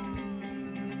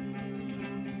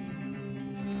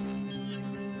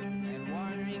 And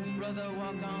Warring's brother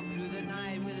walked on through the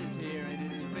night with his hair in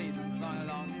his face, long a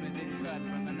long splinted cut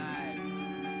from a knife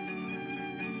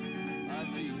of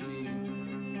GT.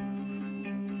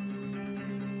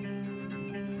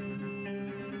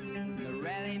 The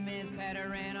rally man's patter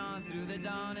ran on through the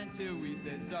dawn until we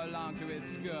said so long to his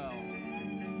skull.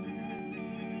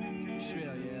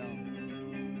 Shrill yell.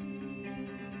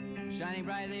 Shining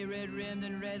brightly red-rimmed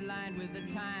and red-lined with the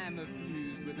time of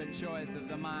fused with the choice of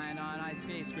the mind on ice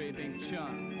skate-scraping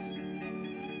chunks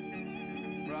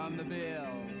from the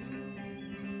bills.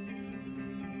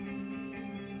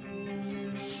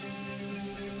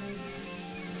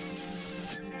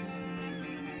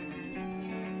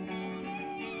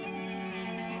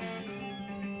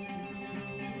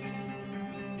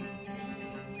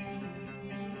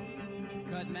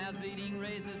 Cut mouth bleeding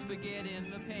razors forgetting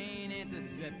the pain,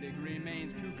 antiseptic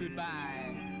remains cuckooed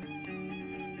by.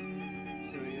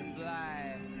 So you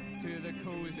fly to the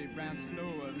cozy brown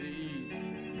snow of the east.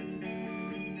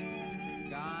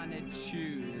 Gonna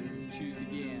choose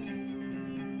again.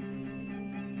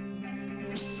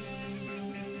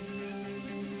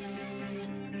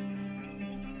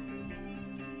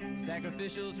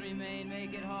 Sacrificials remain,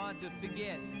 make it hard to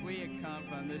forget where you come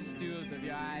from. The stools of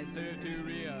your eyes serve to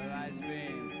realize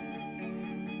fame.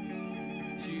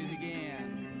 Choose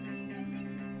again.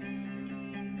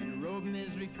 And robing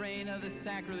his refrain of the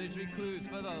sacrilege recluse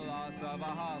for the loss of a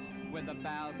horse with the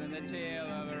bowels and the tail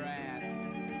of a rat.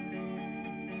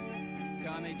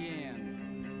 Come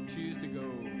again. Choose to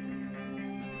go.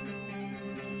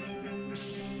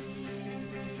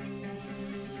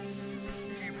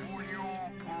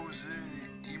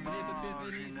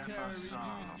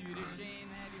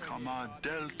 Comme un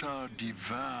delta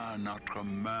divin, notre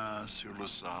main sur le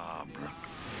sable.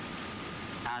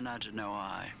 Anna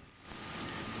Denoi.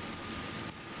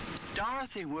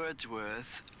 Dorothy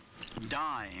Wordsworth,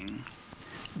 dying,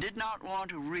 did not want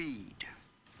to read.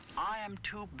 I am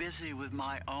too busy with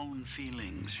my own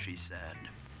feelings, she said.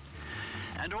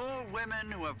 And all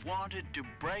women who have wanted to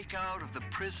break out of the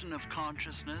prison of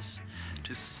consciousness,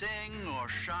 to sing or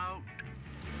shout,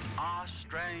 are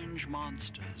strange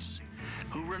monsters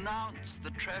who renounce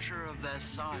the treasure of their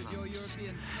silence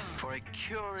for a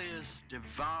curious,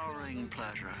 devouring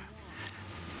pleasure.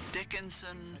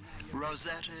 Dickinson,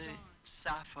 Rossetti,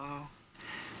 Sappho,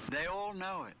 they all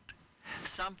know it.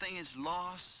 Something is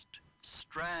lost,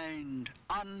 strained,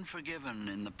 unforgiven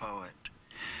in the poet.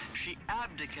 She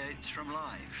abdicates from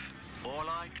life, or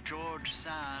like George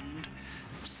Sand,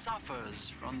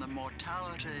 suffers from the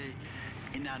mortality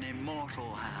in an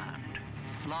immortal hand,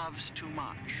 loves too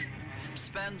much,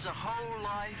 spends a whole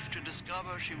life to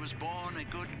discover she was born a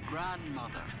good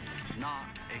grandmother,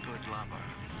 not a good lover.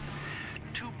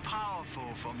 Too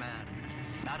powerful for men,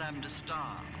 Madame de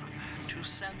Stael, too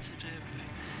sensitive,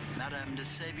 Madame de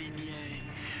Sévigné,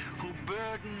 who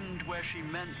burdened where she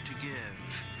meant to give.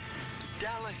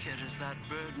 Delicate as that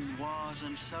burden was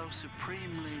and so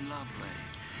supremely lovely,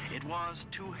 it was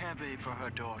too heavy for her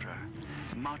daughter,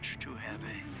 much too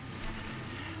heavy.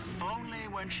 Only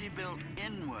when she built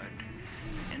inward,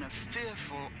 in a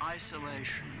fearful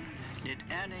isolation, did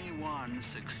anyone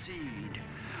succeed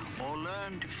or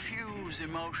learn to fuse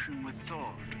emotion with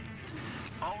thought.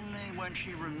 Only when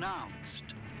she renounced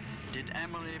did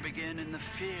Emily begin in the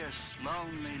fierce,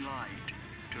 lonely light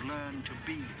to learn to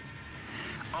be.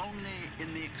 Only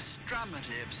in the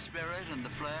extremity of spirit and the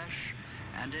flesh,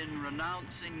 and in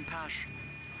renouncing passion,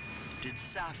 did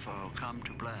Sappho come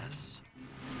to bless.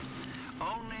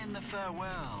 Only in the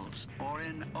farewells or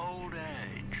in old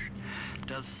age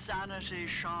does sanity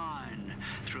shine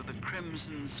through the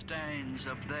crimson stains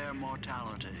of their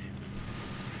mortality.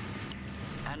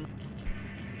 And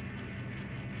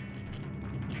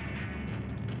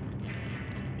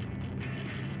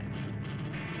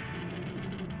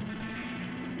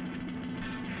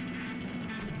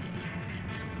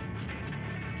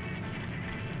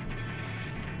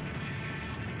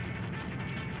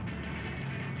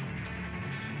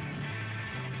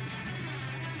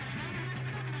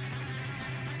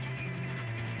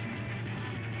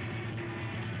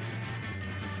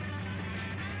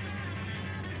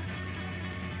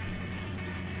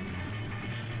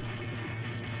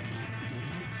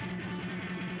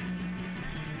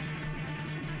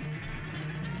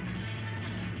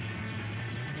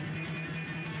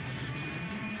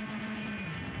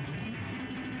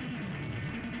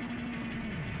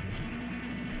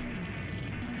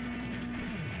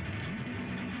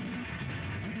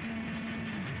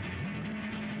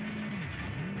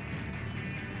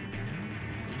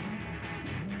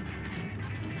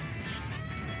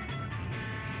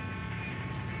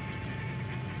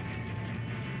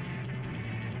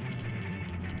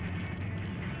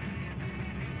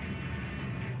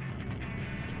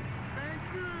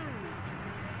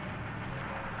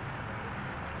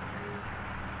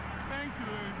Thank you,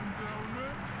 ladies and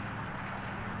gentlemen.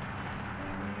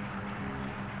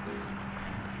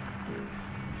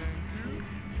 Thank you.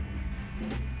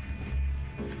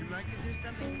 We'd like to do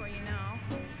something for you now.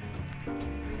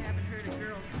 We haven't heard a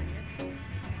girl sing it.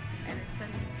 And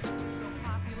since it's so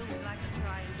popular, we'd like to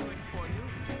try and do it for you.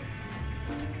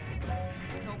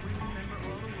 Hope we remember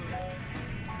all the words.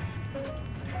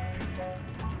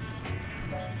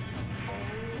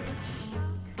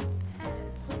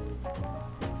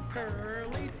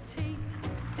 Pearly teeth,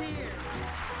 dear,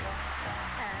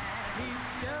 and he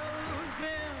shows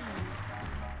them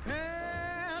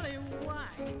pearly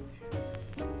white.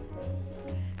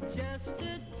 Just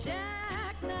a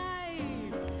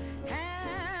jackknife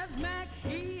has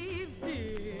McHeath,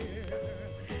 dear,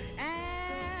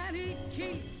 and he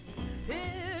keeps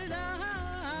it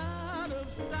out of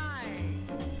sight.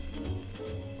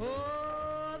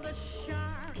 Oh, the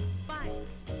shark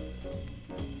bites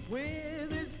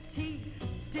with his teeth,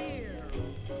 dear,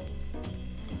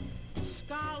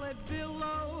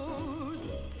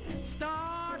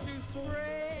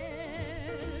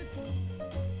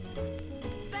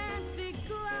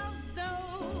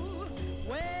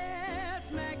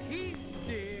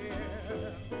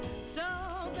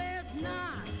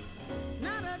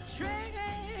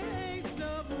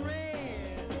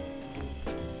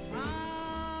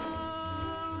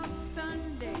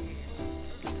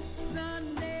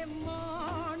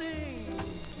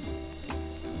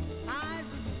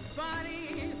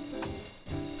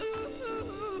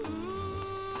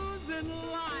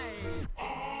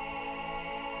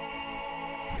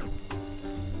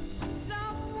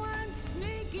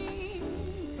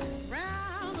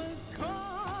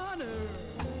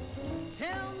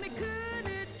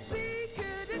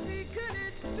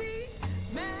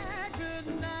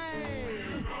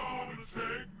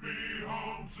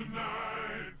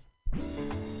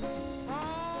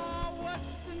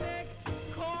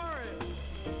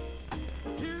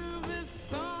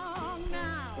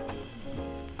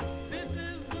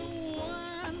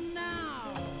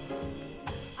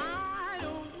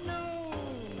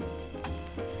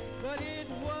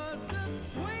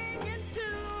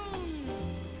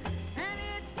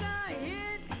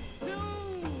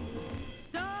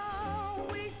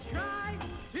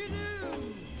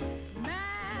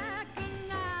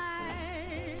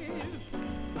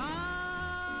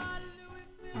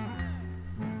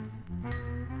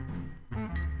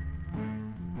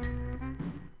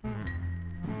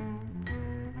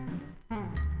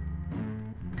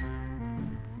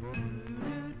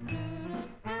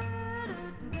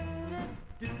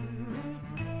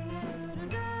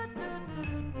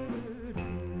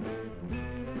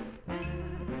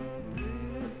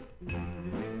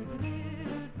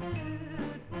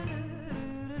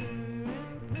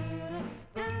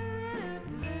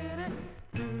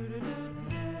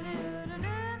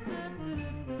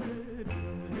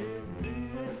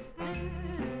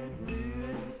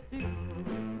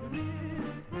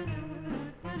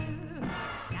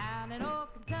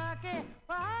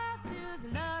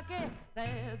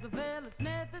 There's a village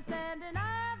smith is standing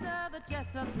under the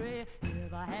chestnut tree. Hear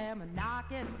the hammer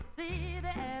knocking, see the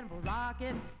anvil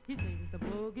rocking. He sings the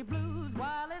boogie blues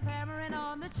while he's hammering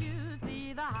on the shoes.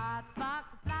 See the hot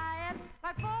socks flying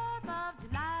like 4th of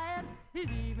July.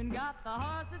 He's even got the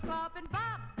horses clopping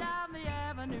pop down the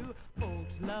avenue.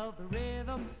 Folks love the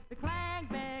rhythm, the clang,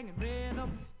 bang, and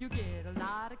rhythm. You get a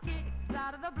lot of kicks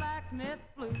out of the blacksmith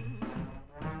blues.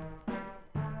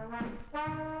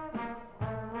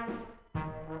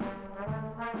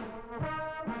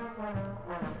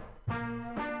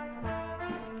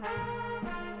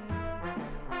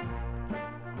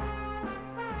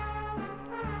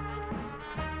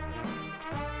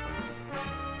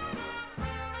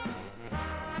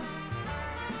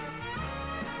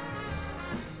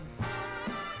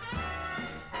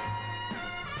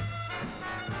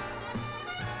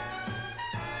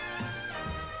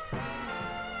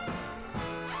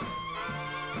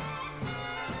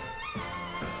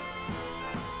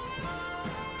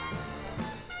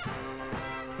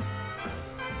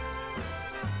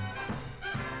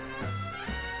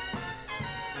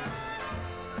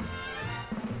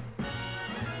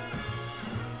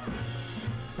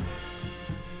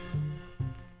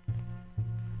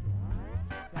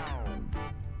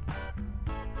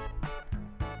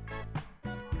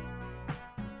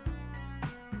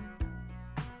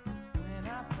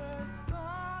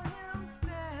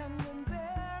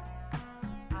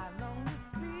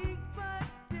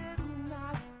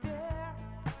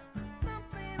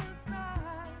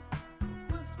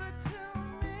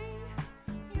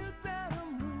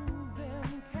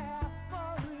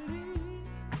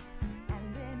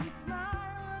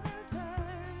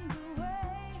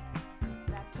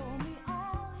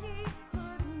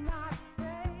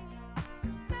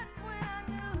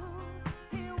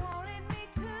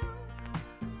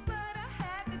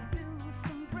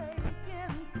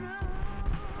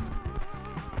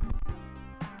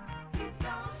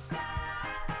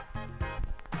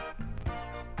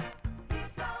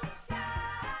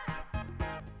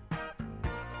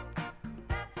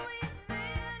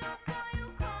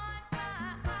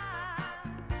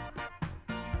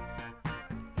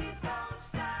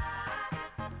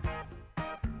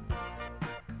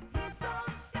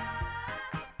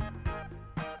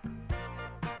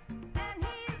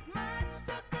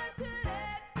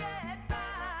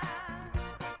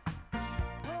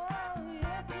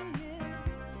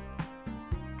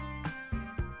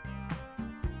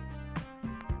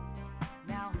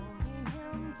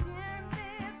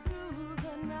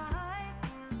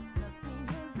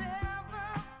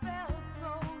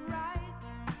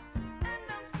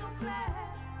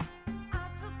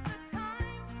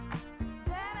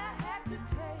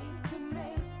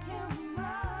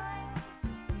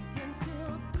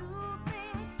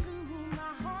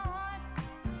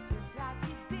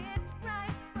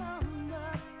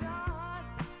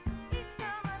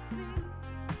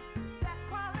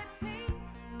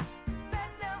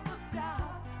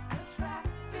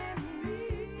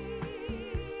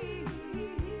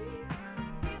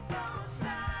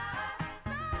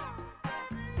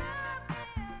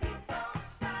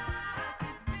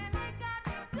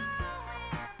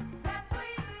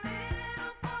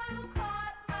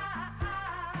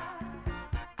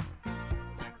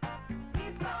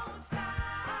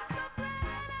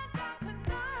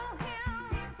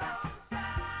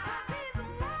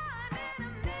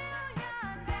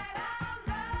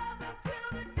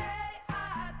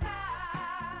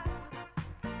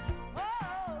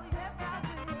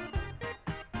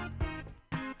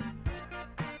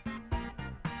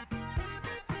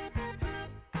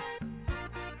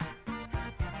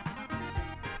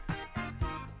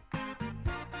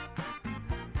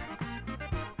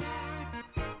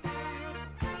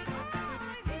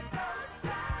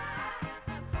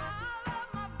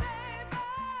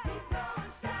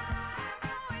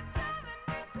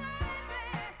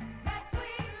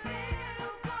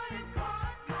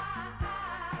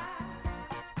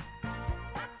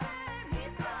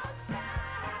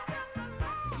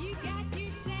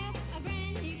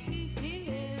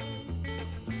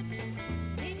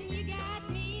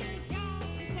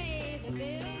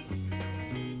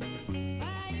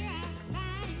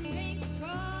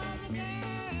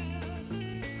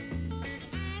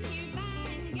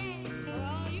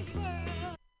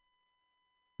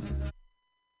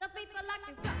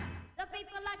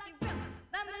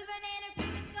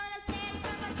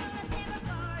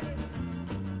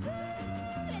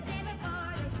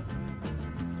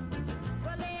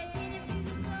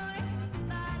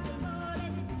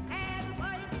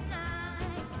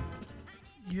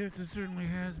 Yes, it certainly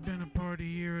has been a party.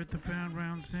 party here at the Found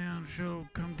Round Sound Show.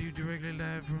 Come to you directly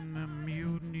live from the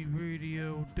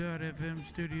MutinyRadio.fm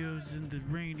studios in the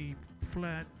rainy,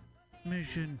 flat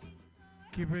Mission.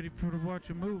 Get ready to watch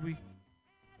a movie.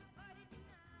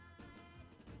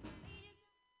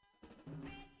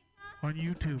 On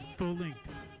YouTube, full length.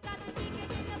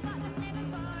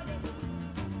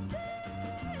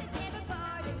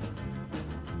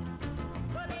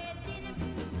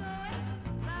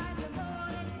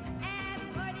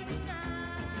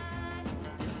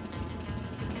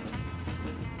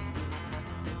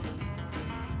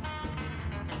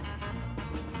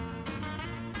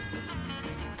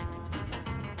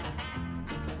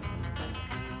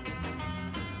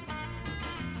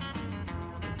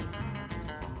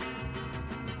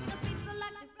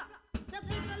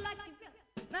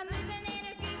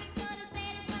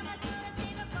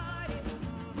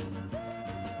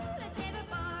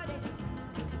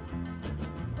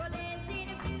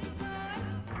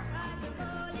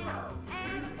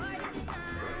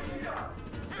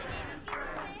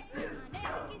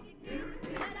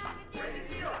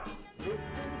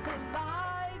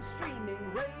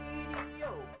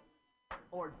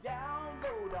 Or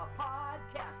download a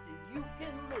podcast and you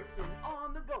can listen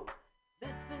on the go.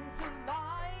 Listen to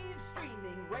live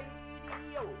streaming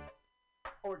radio.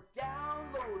 Or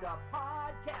download a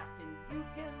podcast and you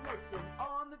can listen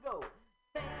on the go.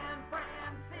 San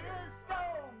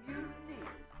Francisco Mutiny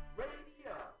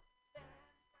Radio.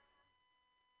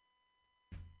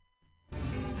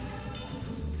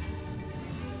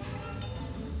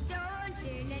 Don't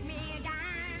you let me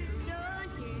down.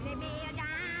 Don't you let me down.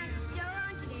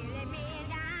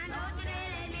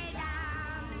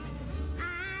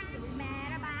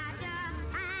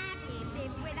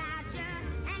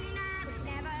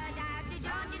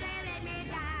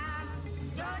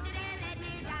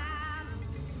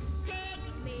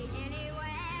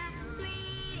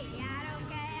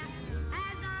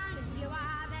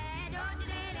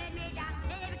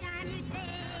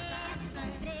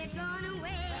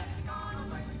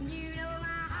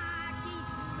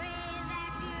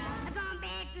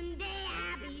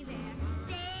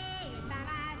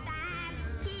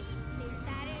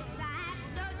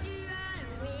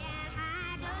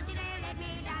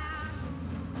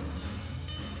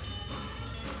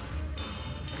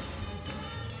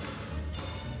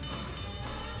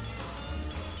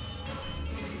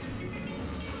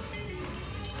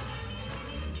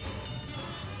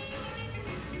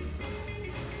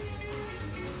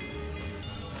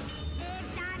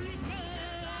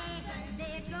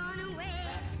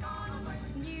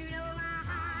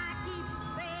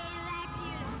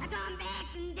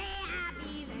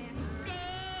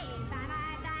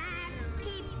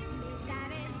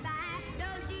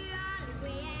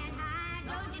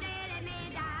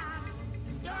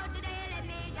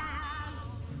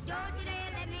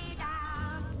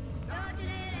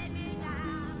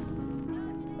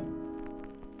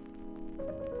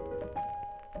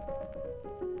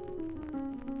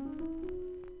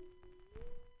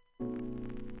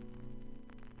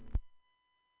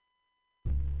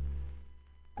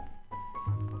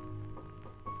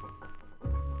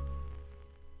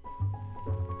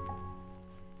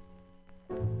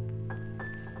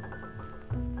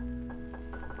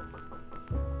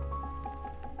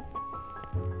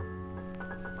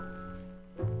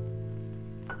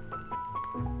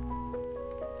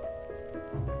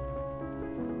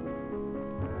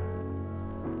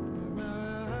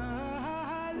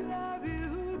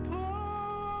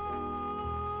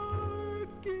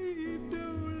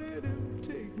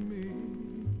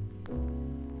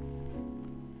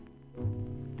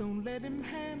 Let him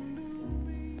handle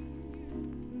me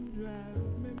and drive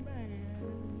me mad.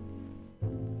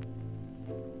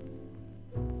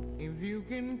 If you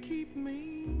can keep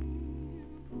me,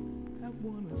 I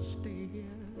wanna stay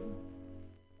here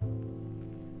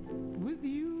with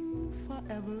you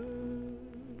forever.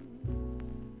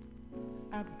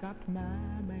 I've got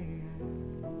my man.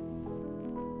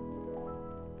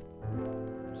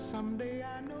 Someday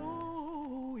I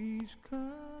know he's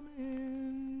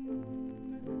coming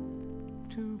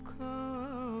to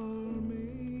call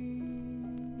me.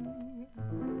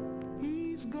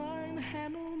 He's going to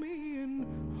handle me and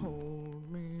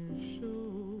hold me so.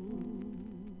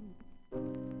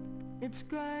 It's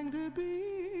going to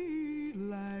be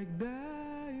like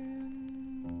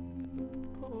dying,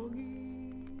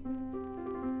 Porgy,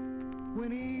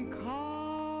 when he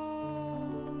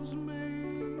calls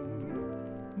me.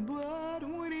 But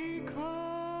when he comes,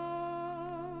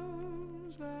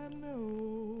 I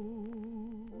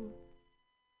know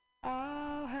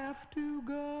I'll have to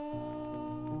go.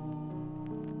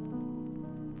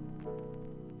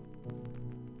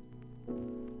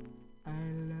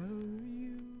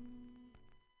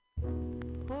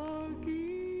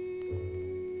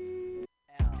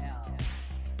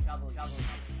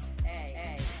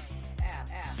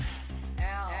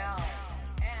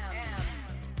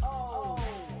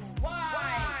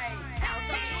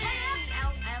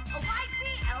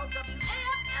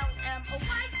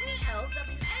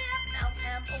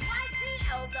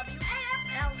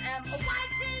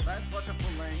 M-O-Y-T. Let's watch a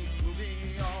full-length movie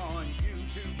on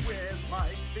YouTube with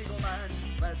Mike Spiegelman.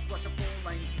 Let's watch a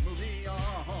full-length movie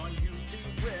on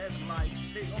YouTube with Mike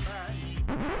Spiegelman.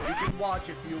 You can watch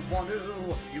if you want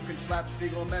to. You can slap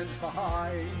Spiegelman's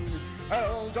behind.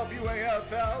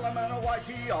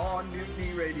 LWAFLMNOYT on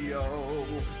Mutiny Radio.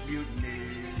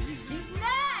 Mutiny. Mutiny!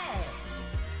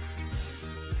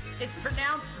 It's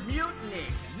pronounced mutiny.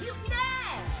 Mutiny!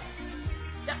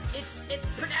 No, it's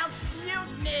pronounced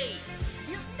mutiny.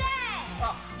 Mutiny!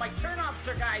 Oh, my turn-offs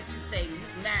are guys who say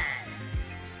mutiny.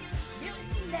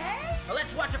 Mutiny? Well,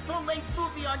 let's watch a full-length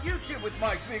movie on YouTube with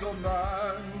Mike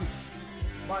Spiegelman.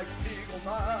 Mike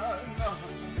Spiegelman.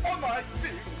 Oh, Mike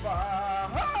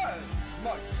Spiegelman.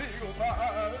 Mike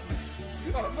Spiegelman.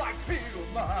 Oh, Mike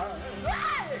Spiegelman.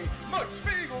 Hey! Mike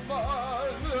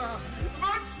Spiegelman.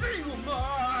 Mike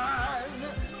Spiegelman.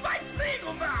 Mike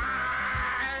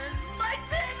Spiegelman. Mike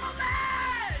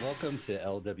Spiegelman. Welcome to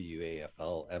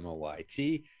LWAFL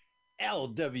MOYT.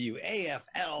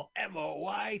 LWAFL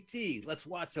MOYT. Let's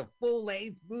watch a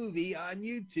full-length movie on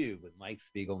YouTube with Mike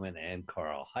Spiegelman and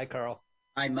Carl. Hi, Carl.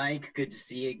 Hi, Mike. Good to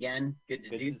see you again. Good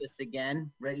to do this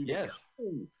again. Ready to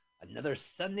go. Another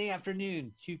Sunday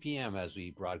afternoon, 2 p.m. as we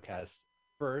broadcast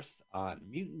first on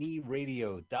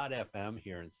MutinyRadio.fm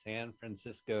here in San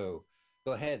Francisco.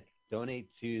 Go ahead,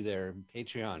 donate to their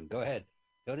Patreon. Go ahead,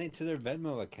 donate to their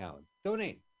Venmo account.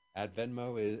 Donate at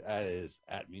Venmo is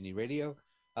at Mutiny Radio.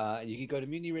 You can go to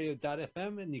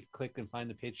MutinyRadio.fm and you can click and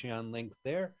find the Patreon link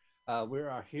there. We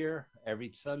are here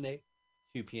every Sunday,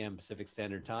 2 p.m. Pacific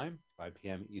Standard Time, 5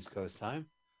 p.m. East Coast Time.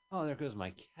 Oh, there goes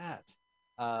my cat.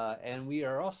 And we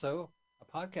are also a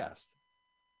podcast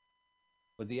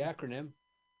with the acronym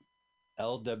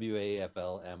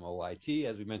LWAFLMOYT,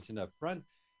 as we mentioned up front.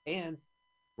 And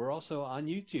we're also on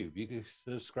YouTube. You can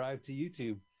subscribe to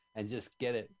YouTube and just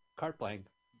get it carte blanche.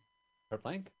 Carte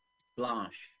blanche?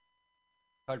 Blanche.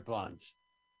 Carte blanche.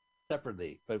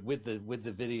 Separately, but with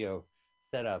the video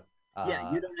set up.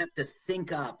 Yeah, you don't have to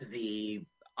sync up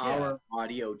our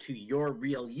audio to your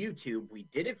real YouTube. We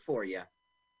did it for you.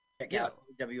 Check out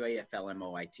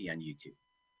WAFLMOYT on YouTube.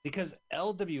 Because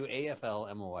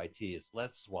LWAFLMOYT is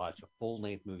Let's Watch a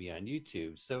Full-Length Movie on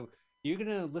YouTube. So you're going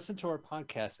to listen to our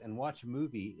podcast and watch a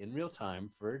movie in real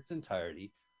time for its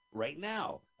entirety right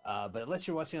now. But unless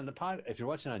you're watching on if you're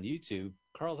watching on YouTube,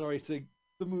 Carl's already said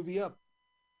the movie up.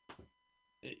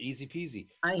 Easy peasy.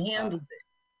 I handled it.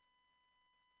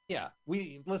 Yeah,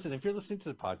 listen. If you're listening to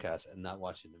the podcast and not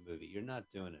watching the movie, you're not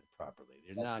doing it properly.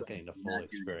 You're not getting the full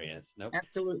experience. Nope.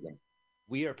 Absolutely.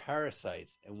 We are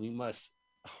parasites, and we must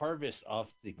harvest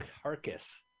off the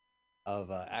carcass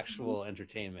of actual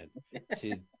entertainment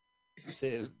to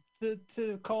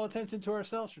call attention to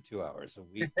ourselves for 2 hours. So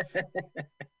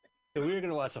we're going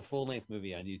to watch a full-length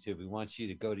movie on YouTube. We want you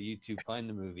to go to YouTube, find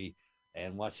the movie,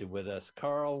 and watch it with us.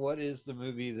 Carl, what is the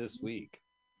movie this week?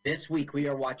 This week we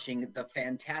are watching The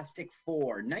Fantastic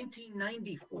Four,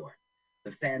 1994.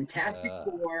 The Fantastic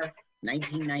Four,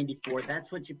 1994.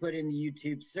 That's what you put in the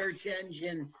YouTube search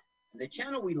engine. The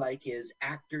channel we like is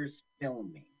Actors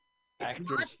Filming.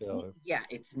 Filming. Yeah,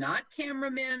 it's not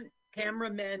cameramen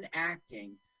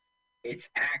acting. It's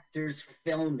Actors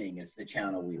Filming is the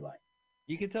channel we like.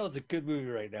 You can tell it's a good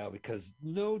movie right now because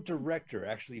no director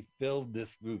actually filmed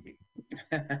this movie.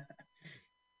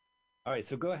 All right,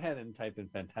 so go ahead and type in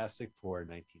Fantastic Four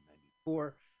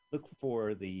 1994. Look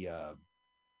for the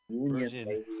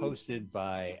version hosted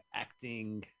by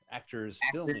Actors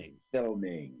Filming.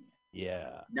 Filming.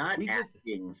 Yeah. Not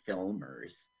acting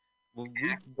filmers. Well,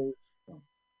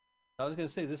 I was going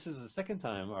to say, this is the second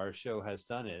time our show has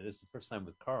done it. This is the first time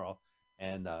with Carl,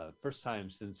 and first time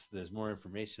since there's more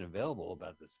information available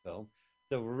about this film.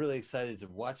 So we're really excited to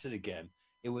watch it again.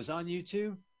 It was on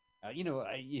YouTube.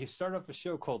 You start off a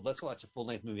show called Let's Watch a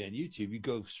Full-Length Movie on YouTube. You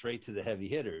go straight to the heavy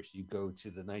hitters. You go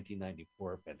to the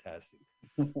 1994 Fantastic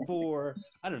Four.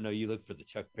 I don't know. You look for the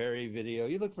Chuck Berry video.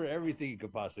 You look for everything you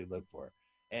could possibly look for.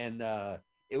 And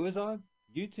it was on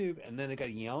YouTube, and then it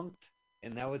got yanked,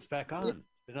 and now it's back on. It's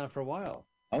been on for a while.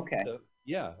 Okay. So,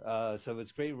 so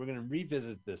it's great. We're going to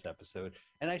revisit this episode.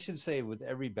 And I should say, with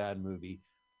every bad movie,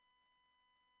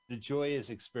 the joy is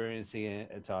experiencing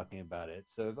it and talking about it.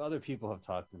 So if other people have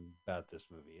talked about this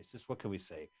movie, it's just, what can we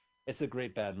say? It's a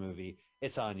great bad movie.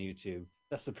 It's on YouTube.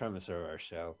 That's the premise of our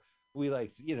show. We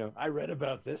like, I read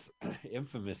about this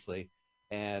infamously,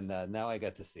 and now I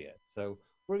got to see it. So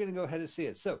we're going to go ahead and see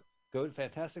it. So go to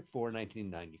Fantastic Four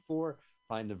 1994,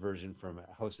 find the version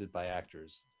hosted by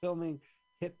Actors Filming,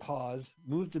 hit pause,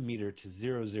 move the meter to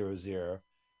 000,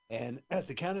 and at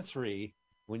the count of 3,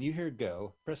 when you hear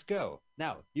go, press go.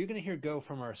 Now, you're going to hear go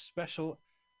from our special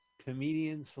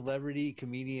comedian, celebrity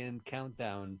comedian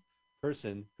countdown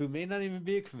person who may not even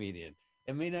be a comedian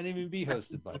and may not even be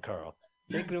hosted by Carl.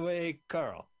 Take it away,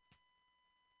 Carl.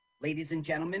 Ladies and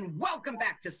gentlemen, welcome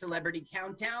back to Celebrity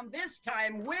Countdown, this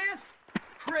time with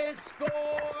Chris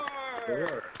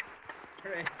Gore.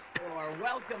 Chris Gore.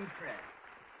 Welcome, Chris.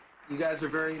 You guys are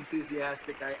very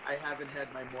enthusiastic. I haven't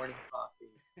had my morning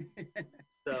coffee.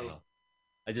 So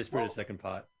I just brewed a second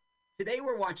pot. Today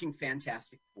we're watching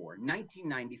Fantastic Four,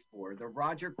 1994, the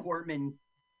Roger Corman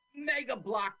mega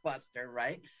blockbuster,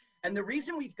 right? And the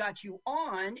reason we've got you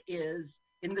on is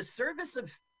in the service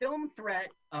of Film Threat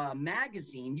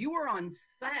magazine, you were on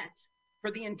set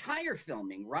for the entire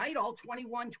filming, right? All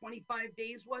 21, 25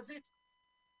 days, was it?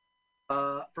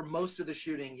 For most of the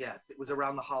shooting, yes. It was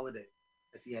around the holidays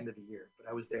at the end of the year, but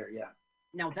I was there, yeah.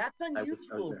 Now, that's I was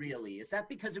unusual, there. really. Is that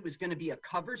because it was going to be a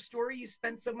cover story you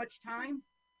spent so much time?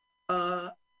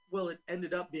 Well, it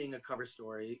ended up being a cover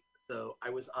story, so I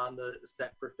was on the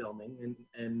set for filming,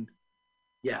 and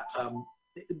yeah,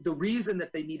 the reason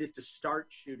that they needed to start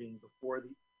shooting before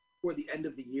the end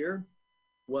of the year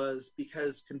was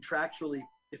because contractually,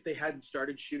 if they hadn't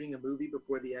started shooting a movie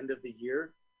before the end of the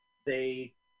year,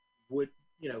 they would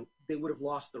have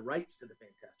lost the rights to the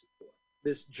Fantastic Four.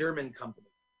 This German company.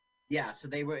 Yeah, so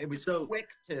it was quick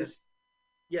to...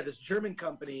 This German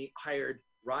company hired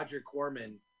Roger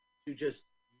Corman to just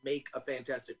make a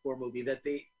Fantastic Four movie that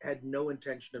they had no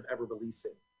intention of ever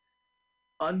releasing.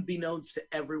 Unbeknownst to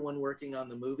everyone working on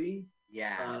the movie,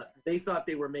 they thought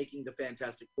they were making the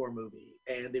Fantastic Four movie,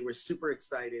 and they were super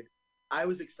excited. I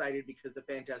was excited because the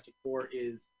Fantastic Four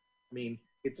is,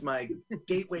 it's my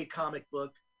gateway comic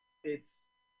book. It's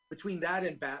between that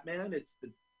and Batman, it's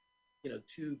the,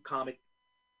 two comic,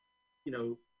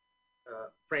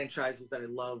 franchises that I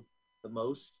love the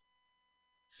most.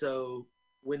 So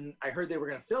when I heard they were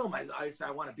going to film, I said,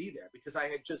 I want to be there because I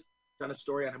had just done a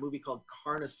story on a movie called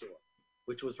Carnosaur,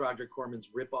 which was Roger Corman's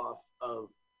ripoff of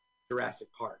Jurassic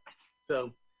Park.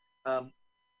 So,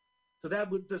 so that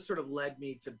sort of led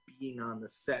me to being on the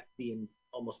set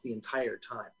almost the entire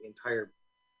time, the entire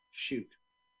shoot.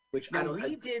 Which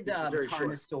we did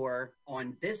Carnosaur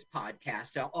on this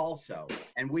podcast also,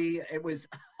 and it was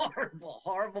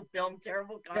horrible film,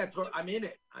 terrible content. Yeah, I'm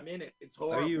in it. It's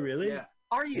horrible. Are you really? Yeah.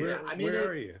 Are you? Where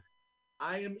are you?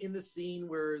 I am in the scene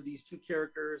where these two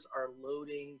characters are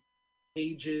loading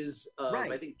cages of,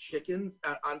 I think, chickens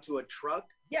onto a truck.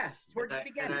 Yes, towards the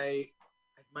beginning.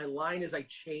 And my line is I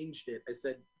changed it. I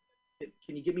said,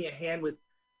 can you give me a hand with,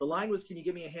 the line was, can you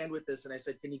give me a hand with this? And I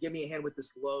said, can you give me a hand with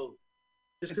this load?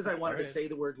 Just because I wanted to say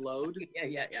the word load.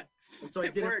 Yeah. And so I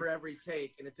did it for every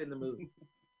take, and it's in the movie.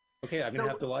 Okay, I'm going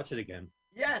to have to watch it again.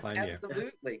 Yes,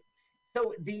 absolutely.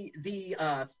 So the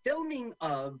filming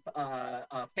of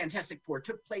Fantastic Four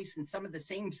took place in some of the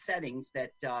same settings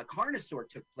that Carnosaur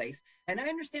took place. And I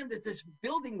understand that this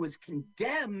building was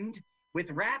condemned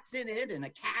with rats in it and a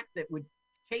cat that would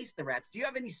chase the rats. Do you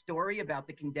have any story about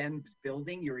the condemned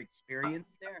building, your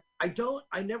experience there?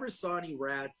 I never saw any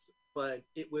rats, but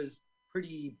it was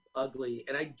pretty ugly.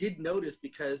 And I did notice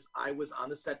because I was on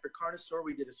the set for Carnosaur.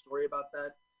 We did a story about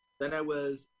that. Then I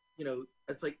was,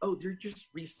 it's like, oh, they're just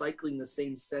recycling the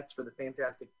same sets for the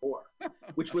Fantastic Four,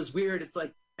 which was weird. It's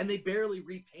like, and they barely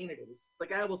repainted it. It's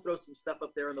like, I will throw some stuff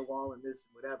up there on the wall and this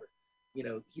and whatever.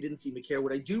 He didn't seem to care.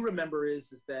 What I do remember is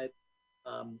that,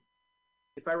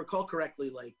 if I recall correctly,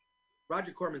 like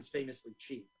Roger Corman's famously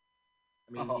cheap.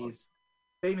 He's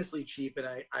famously cheap, and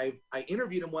I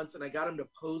interviewed him once, and I got him to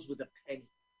pose with a penny.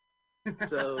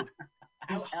 So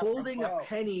he's holding a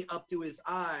penny up to his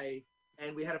eye,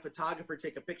 and we had a photographer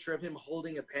take a picture of him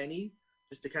holding a penny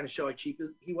just to kind of show how cheap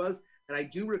he was. And I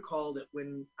do recall that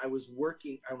when I was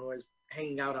working, I was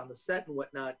hanging out on the set and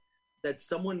whatnot, that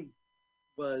someone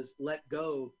was let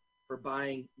go for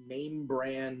buying name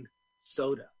brand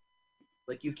soda.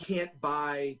 Like, you can't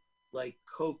buy like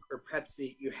Coke or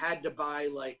Pepsi. You had to buy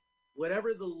like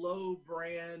whatever the low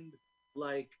brand,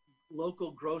 like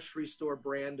local grocery store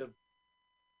brand of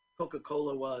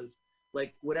Coca-Cola was,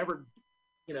 like whatever,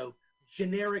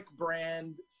 generic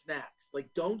brand snacks. Like,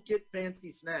 don't get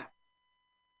fancy snacks,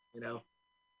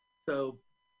 So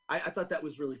I thought that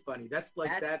was really funny. That's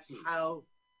how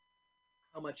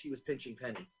much he was pinching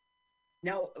pennies.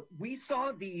 Now, we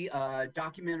saw the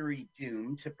documentary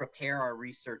Dune to prepare our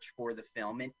research for the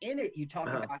film, and in it you talk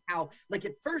about how, like,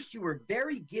 at first you were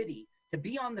very giddy to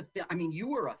be on the film. You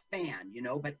were a fan,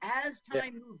 but as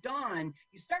time moved on,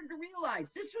 you started to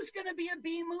realize this was going to be a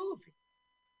B movie.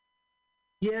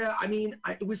 Yeah,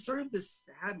 it was sort of this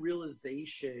sad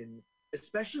realization,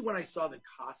 especially when I saw the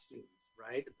costumes,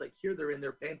 right? It's like, here they're in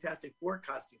their Fantastic Four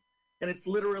costumes, and it's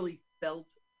literally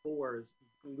felt Fours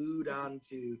glued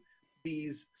onto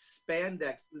these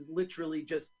spandex. It was literally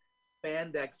just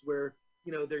spandex where,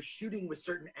 you know, they're shooting with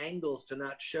certain angles to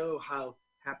not show how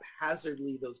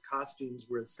haphazardly those costumes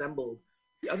were assembled.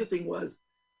 The other thing was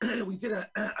we did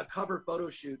a cover photo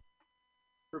shoot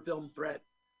for Film Threat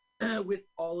with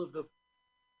all of the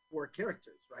 4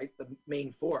 characters, right? The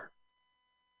main 4.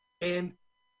 And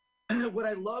what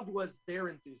I loved was their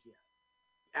enthusiasm.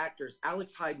 Actors,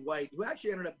 Alex Hyde White, who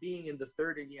actually ended up being in the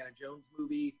 3rd Indiana Jones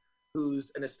movie,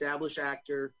 who's an established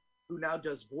actor who now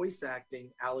does voice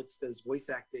acting. Alex does voice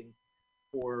acting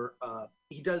for,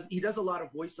 he does a lot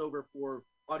of voiceover for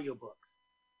audiobooks.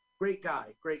 Great guy.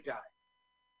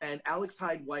 And Alex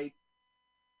Hyde White,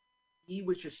 he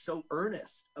was just so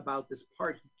earnest about this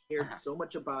part. He cared so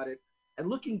much about it. And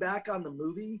looking back on the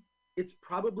movie, it's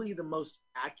probably the most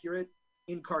accurate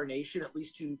incarnation, at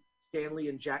least to Stanley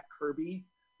and Jack Kirby,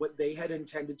 what they had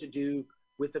intended to do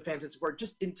with the Fantastic Four.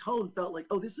 Just in tone felt like,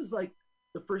 oh, this is like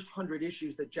the first 100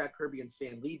 issues that Jack Kirby and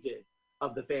Stan Lee did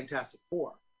of the Fantastic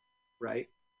Four, right?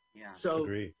 Yeah. So,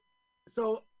 Agreed.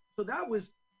 so that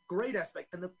was great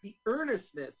aspect. And the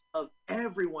earnestness of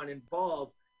everyone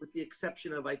involved, with the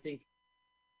exception of, I think,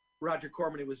 Roger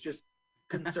Corman, who was just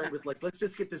concerned with, like, let's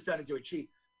just get this done and do it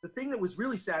cheap. The thing that was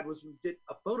really sad was we did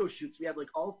a photo shoot. So we had like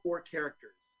all 4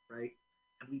 characters, right?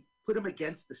 And we put them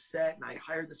against the set, and I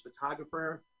hired this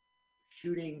photographer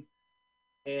shooting.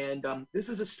 And this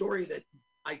is a story that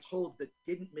I told that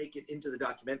didn't make it into the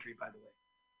documentary, by the way.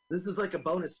 This is like a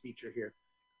bonus feature here.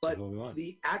 But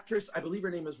the actress, I believe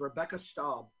her name is Rebecca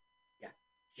Staub. Yeah.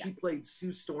 She played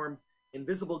Sue Storm,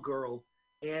 Invisible Girl.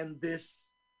 And this,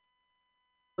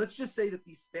 let's just say that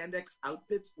these spandex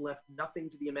outfits left nothing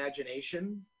to the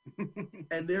imagination.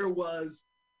 And there was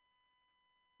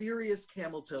serious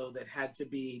camel toe that had to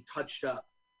be touched up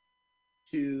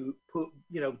to put,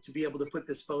 you know, to be able to put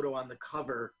this photo on the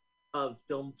cover of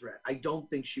Film Threat. I don't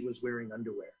think she was wearing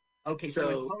underwear. Okay, so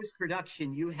in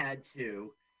post-production, you had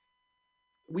to...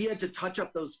 We had to touch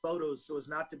up those photos so as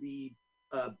not to be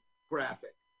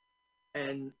graphic.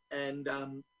 And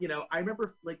you know, I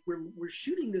remember, like, we're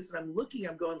shooting this, and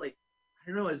I'm going like,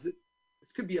 I don't know, this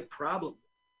could be a problem.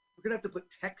 We're gonna have to put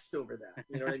text over that.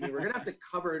 You know what I mean? We're gonna have to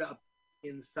cover it up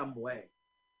in some way.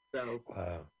 So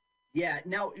wow. Yeah.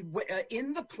 Now,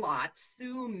 in the plot,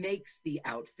 Sue makes the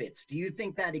outfits. Do you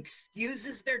think that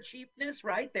excuses their cheapness?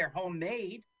 Right? They're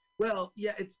homemade. Well,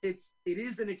 yeah, it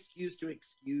is an excuse to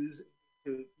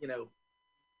you know,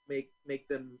 make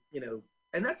them, you know,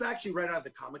 and that's actually right out of the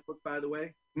comic book, by the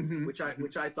way, which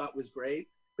I thought was great.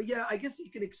 But yeah, I guess you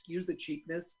can excuse the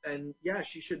cheapness, and yeah,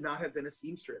 she should not have been a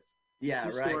seamstress. Yeah,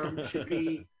 Sue right. Storm should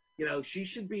be, you know, she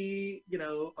should be, you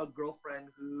know, a girlfriend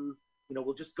who, you know,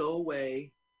 will just go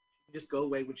away. She can just go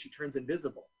away when she turns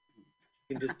invisible.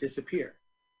 She can just disappear.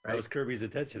 Right? That was Kirby's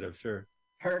intention, I'm sure.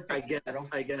 Perfect. I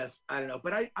guess. I don't know.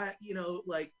 But I, you know,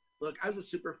 like, look, I was a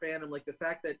super fan. I'm like, the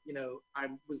fact that, you know, I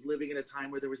was living in a time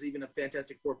where there was even a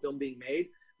Fantastic Four film being made.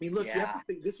 I mean, look, you have to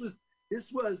think, this was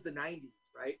the 90s,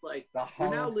 right? Like, we're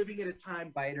now living at a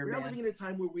time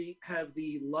where we have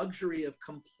the luxury of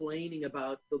complaining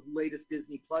about the latest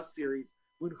Disney Plus series,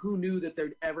 when who knew that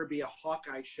there'd ever be a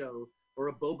Hawkeye show or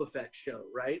a Boba Fett show,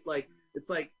 right? Like, it's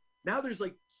like, now there's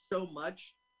like so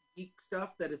much geek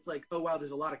stuff that it's like, oh wow,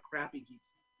 there's a lot of crappy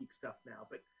geek stuff now.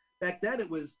 But back then it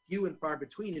was few and far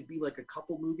between. It'd be like a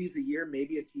couple movies a year,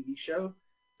 maybe a TV show.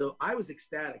 So I was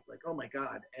ecstatic, like, oh my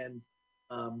God. And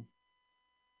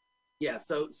yeah,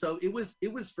 so it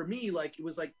was for me, like, it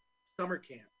was like summer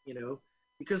camp, you know,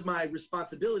 because my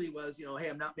responsibility was, you know, hey,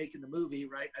 I'm not making the movie,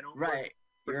 right? I don't right.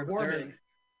 You're Corman,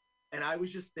 and I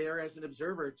was just there as an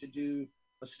observer to do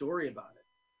a story about it.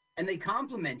 And they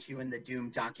compliment you in the Doom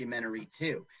documentary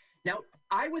too. Now,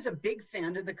 I was a big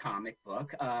fan of the comic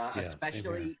book,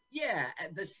 especially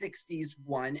the 60s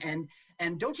one.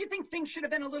 And don't you think things should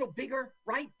have been a little bigger,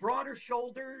 right? Broader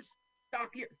shoulders,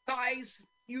 stockier thighs,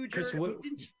 huger. Chris,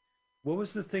 what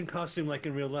was the Thing costume like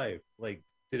in real life? Like,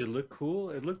 did it look cool?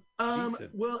 It looked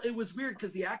decent. Well, it was weird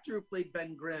because the actor who played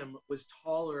Ben Grimm was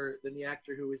taller than the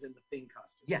actor who was in the Thing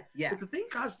costume. Yeah. But the Thing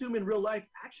costume in real life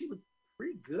actually looked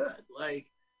pretty good.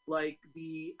 Like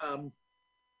the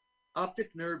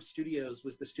Optic Nerve Studios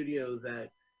was the studio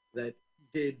that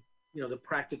did, you know, the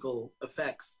practical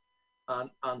effects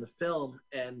on the film,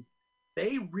 and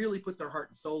they really put their heart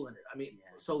and soul in it. I mean,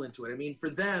 soul into it. I mean, for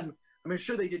them, I mean,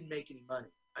 sure, they didn't make any money.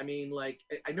 I mean, like,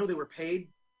 I know they were paid,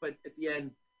 but at the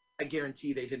end, I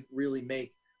guarantee they didn't really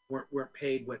weren't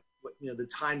paid what you know, the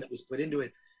time that was put into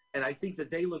it. And I think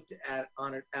that they looked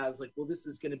on it as like, well, this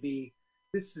is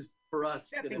for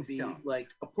us going to be like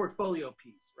a portfolio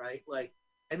piece, right? Like,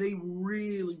 And they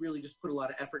really, really just put a lot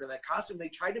of effort in that costume. They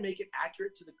tried to make it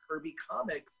accurate to the Kirby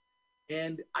comics.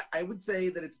 And I would say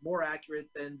that it's more accurate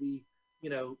than the,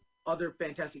 other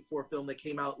Fantastic Four film that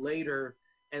came out later.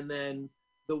 And then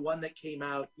the one that came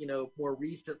out, more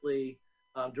recently,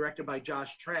 directed by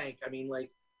Josh Trank. I mean,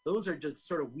 like, those are just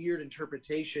sort of weird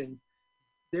interpretations.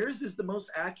 Theirs is the most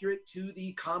accurate to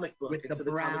the comic book. With and the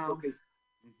to brow. the comic book is,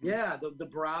 yeah, the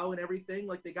brow and everything.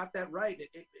 Like, they got that right.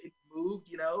 It moved,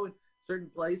 in certain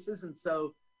places. And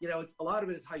so, it's a lot of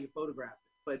it is how you photograph it.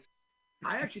 But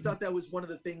I actually thought that was one of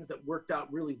the things that worked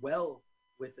out really well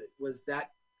with it, was that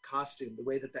costume, the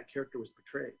way that character was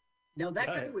portrayed. Now, that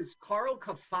guy was Carl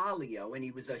Cafalio, and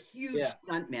he was a huge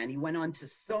stuntman. He went on to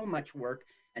so much work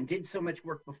and did so much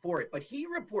work before it. But he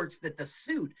reports that the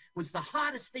suit was the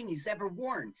hottest thing he's ever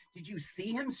worn. Did you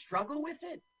see him struggle with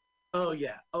it? Oh,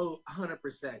 yeah. Oh,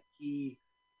 100%.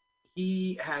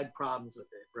 He had problems with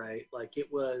it, right? Like, it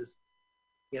was,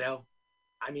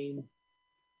 I mean,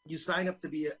 you sign up to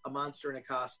be a monster in a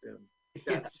costume.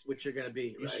 That's what you're going to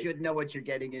be, right? You should know what you're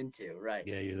getting into, right?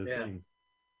 Yeah, you're the thing.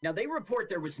 Now, they report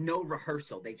there was no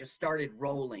rehearsal. They just started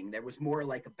rolling. There was more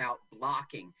like about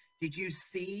blocking. Did you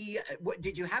see,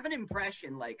 did you have an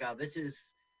impression like, this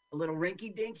is a little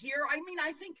rinky-dink here? I mean,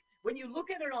 I think when you look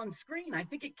at it on screen, I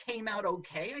think it came out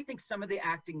okay. I think some of the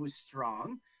acting was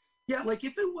strong. Yeah, like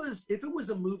if it was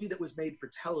a movie that was made for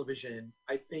television,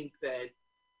 I think that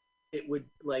it would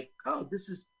like, oh, this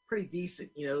is pretty decent.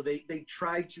 They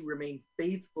tried to remain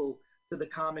faithful to the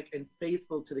comic and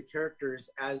faithful to the characters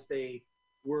as they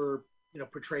were,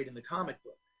 portrayed in the comic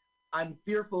book. I'm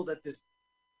fearful that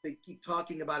they keep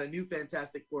talking about a new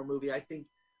Fantastic Four movie. I think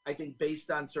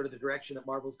based on sort of the direction that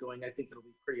Marvel's going, I think it'll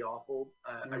be pretty awful.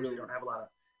 I really don't have a lot of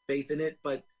faith in it,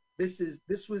 but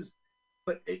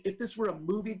if this were a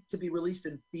movie to be released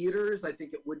in theaters, I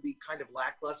think it would be kind of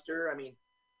lackluster. I mean,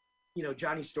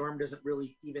 Johnny Storm doesn't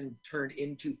really even turn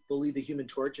into fully the Human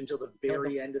Torch until the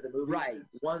very end of the movie. Right.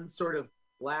 One sort of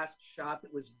last shot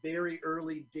that was very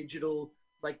early digital,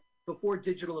 like before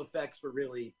digital effects were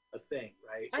really a thing,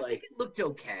 right? I think it looked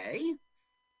okay.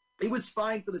 It was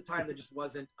fine for the time. There just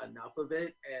wasn't enough of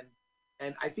it.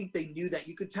 And I think they knew that.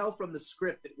 You could tell from the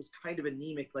script that it was kind of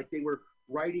anemic, like they were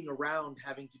writing around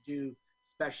having to do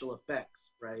special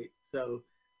effects, right? So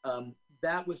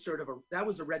that was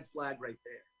a red flag right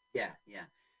there. Yeah.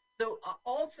 So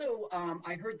also,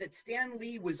 I heard that Stan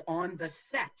Lee was on the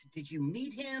set. Did you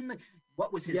meet him?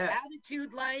 What was his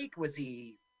attitude like? Was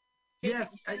he?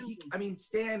 Yes,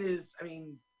 Stan is.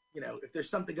 If there's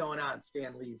something going on,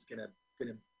 Stan Lee's gonna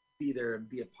be there and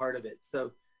be a part of it.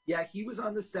 So yeah, he was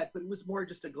on the set, but it was more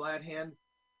just a glad hand,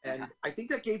 and I think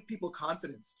that gave people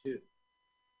confidence too.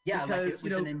 Yeah, because,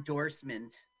 like it was an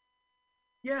endorsement.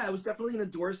 Yeah, it was definitely an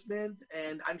endorsement,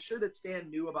 and I'm sure that Stan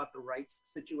knew about the rights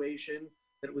situation,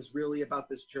 that it was really about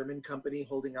this German company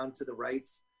holding on to the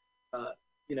rights,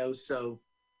 so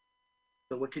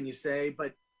what can you say?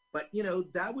 But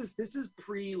this is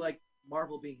pre, like,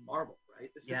 Marvel being Marvel,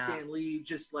 right? This is Stan Lee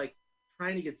just, like,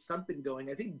 trying to get something going.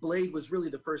 I think Blade was really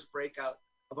the first breakout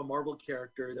of a Marvel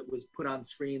character that was put on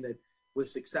screen that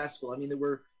was successful. I mean, there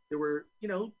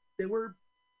were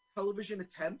television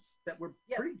attempts that were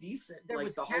pretty decent. There like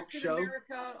was the Captain Hulk show.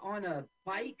 America on a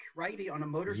bike, right? On a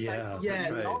motorcycle. Yeah,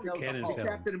 we all know the the Hulk.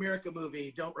 Captain America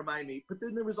movie. Don't remind me. But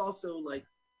then there was also like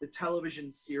the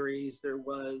television series. There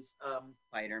was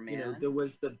Spider-Man. There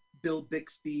was the Bill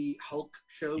Bixby Hulk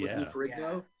show with Lou Ferrigno.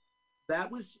 Yeah. That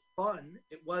was fun.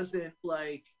 It wasn't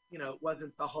like it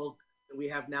wasn't the Hulk that we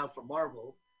have now from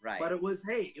Marvel. Right. But it was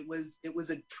it was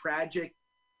a tragic,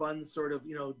 fun sort of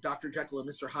Dr. Jekyll and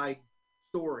Mr. Hyde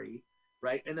story,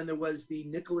 right? And then there was the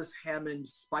Nicholas Hammond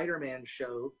Spider-Man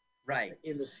show, right,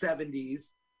 in the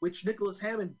 70s, which Nicholas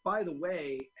Hammond, by the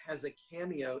way, has a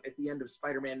cameo at the end of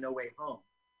Spider-Man No Way Home.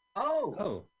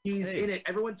 He's in it.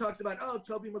 Everyone talks about,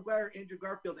 Tobey Maguire, Andrew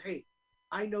Garfield. Hey,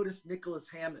 I noticed Nicholas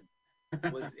Hammond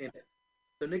was in it.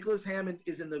 So Nicholas Hammond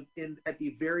is at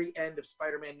the very end of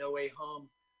Spider-Man No Way Home.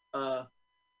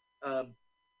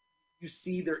 You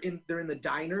see they're in the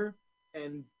diner,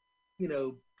 and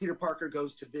Peter Parker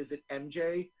goes to visit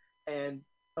MJ and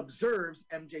observes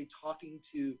MJ talking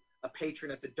to a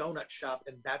patron at the donut shop,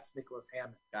 and that's Nicholas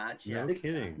Hammond. Gotcha. No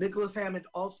kidding. Nicholas Hammond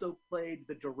also played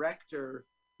the director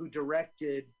who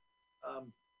directed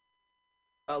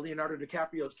Leonardo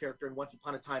DiCaprio's character in Once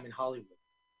Upon a Time in Hollywood.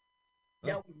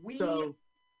 Now So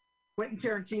Quentin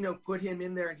Tarantino put him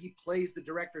in there, and he plays the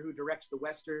director who directs the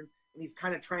Western, and he's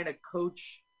kind of trying to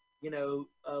coach,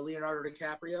 Leonardo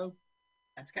DiCaprio.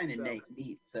 That's kind of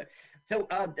neat.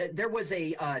 There was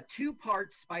a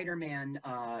two-part Spider-Man,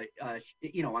 on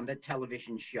the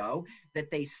television show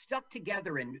that they stuck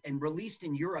together and released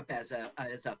in Europe as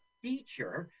a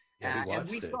feature. Yeah, and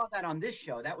we saw that on this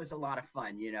show. That was a lot of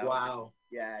fun, Wow.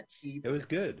 Yeah, cheap. It was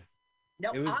good.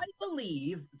 Now, I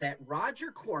believe that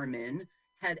Roger Corman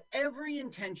had every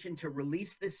intention to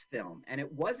release this film, and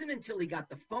it wasn't until he got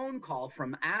the phone call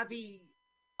from Avi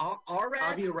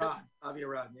Arad,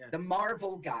 yeah. The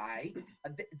Marvel guy.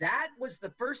 That was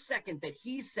the first second that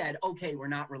he said, okay, we're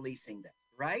not releasing this,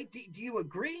 right? Do you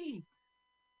agree?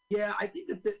 Yeah, I think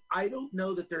that I don't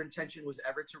know that their intention was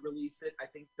ever to release it. I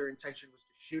think their intention was to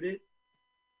shoot it,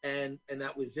 and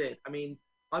that was it. I mean,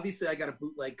 obviously, I got a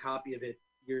bootleg copy of it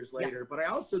years later, but I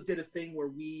also did a thing where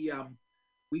we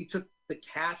took the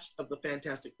cast of the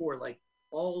Fantastic Four, like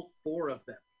all four of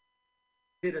them,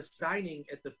 did a signing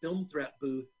at the Film Threat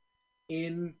booth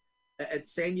at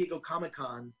San Diego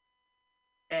Comic-Con,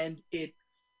 and it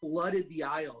flooded the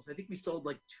aisles. I think we sold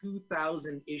like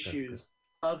 2,000 issues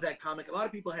of that comic. A lot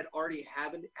of people had already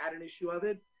had an issue of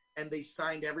it, and they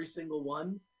signed every single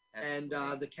one.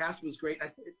 The cast was great.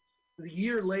 The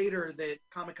year later, that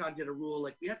Comic-Con did a rule,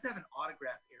 like, we have to have an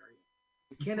autograph area.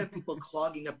 We can't have people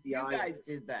clogging up the aisles. You guys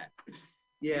did that.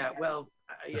 Yeah, well,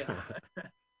 yeah.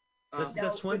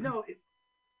 That's one.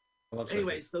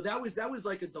 Anyway, so that was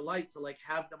like a delight to like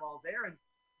have them all there. And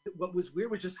what was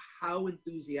weird was just how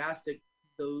enthusiastic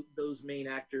those main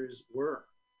actors were.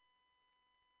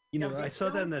 I saw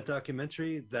that in that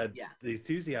documentary, that the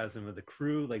enthusiasm of the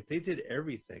crew, like they did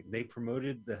everything. They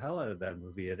promoted the hell out of that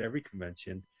movie at every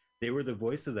convention. They were the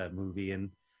voice of that movie. And,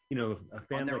 a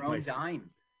fan on their like own dime.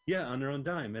 Yeah, on their own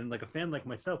dime. And like a fan like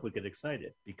myself would get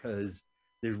excited because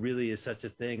there really is such a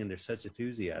thing and there's such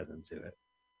enthusiasm to it.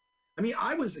 I mean,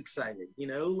 I was excited,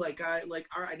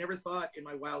 I never thought in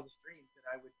my wildest dreams that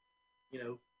I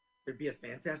would, there'd be a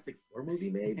Fantastic Four movie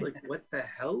made. Like, what the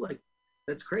hell? Like,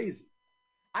 that's crazy.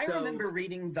 I remember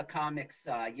reading the comics,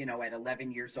 at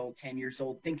 11 years old, 10 years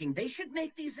old, thinking they should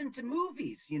make these into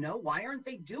movies. Why aren't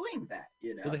they doing that?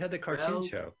 Well, they had the cartoon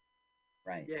show.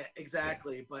 Right. Yeah,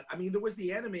 exactly. Yeah. But I mean, there was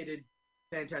the animated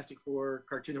Fantastic Four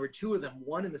cartoon. There were two of them,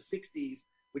 one in the 60s,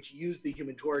 which used the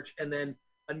Human Torch, and then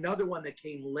another one that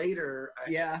came later.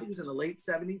 I think it was in the late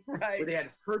 70s, right, where they had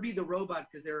Herbie the Robot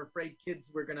because they were afraid kids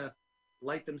were going to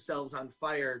light themselves on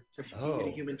fire to be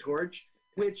a Human Torch,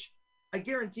 which I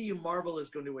guarantee you Marvel is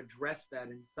going to address that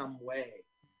in some way.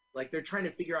 Like, they're trying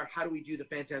to figure out how do we do the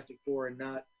Fantastic Four and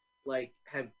not, like,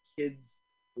 have kids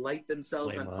light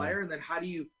themselves on fire, and then how do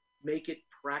you make it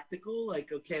practical?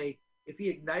 Like, okay, if he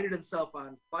ignited himself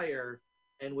on fire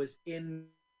and was in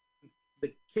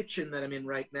the kitchen that I'm in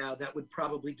right now, that would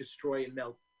probably destroy and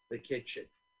melt the kitchen.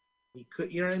 He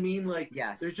could, you know what I mean? Like,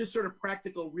 there's just sort of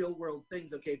practical, real world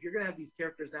things. Okay, if you're going to have these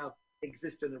characters now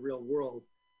exist in the real world,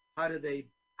 how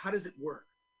does it work?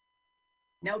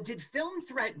 Now, did Film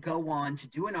Threat go on to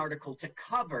do an article to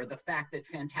cover the fact that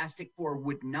Fantastic Four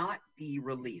would not be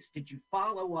released? Did you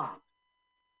follow up?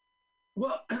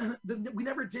 Well, we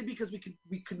never did because we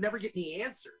could never get any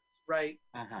answers, right?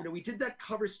 We did that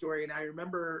cover story, and I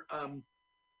remember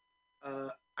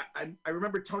I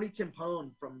remember Tony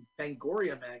Timpone from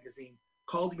Fangoria magazine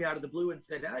called me out of the blue and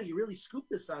said, you really scooped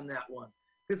this on that one.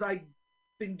 Because I'd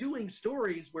been doing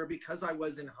stories where, because I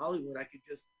was in Hollywood, I could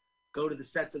just go to the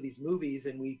sets of these movies,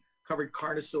 and we covered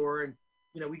Carnosaur, and,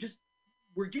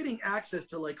 we're getting access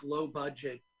to like low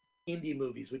budget indie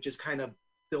movies, which is kind of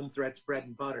Film Threat's bread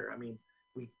and butter. I mean,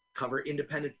 we cover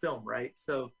independent film, right?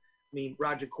 So, I mean,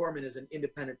 Roger Corman is an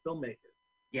independent filmmaker.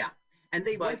 Yeah. And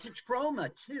they went to Troma,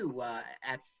 too,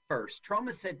 at first.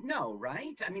 Troma said no,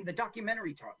 right? I mean, the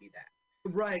documentary taught me that.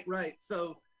 Right.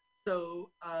 So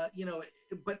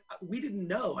but we didn't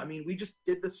know. I mean, we just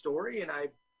did the story, and I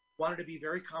wanted to be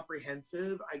very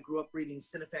comprehensive. I grew up reading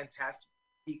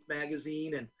Cinefantastique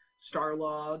magazine and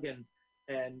Starlog and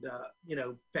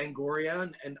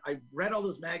Fangoria, and I read all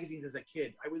those magazines as a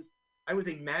kid. I was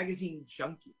a magazine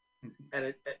junkie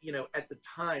at the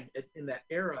time, in that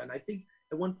era, and I think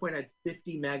at one point I had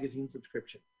 50 magazine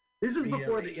subscriptions. This is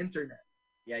before the internet.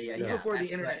 This is before the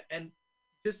internet. Right. And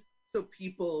just so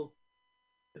people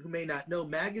who may not know,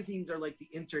 magazines are like the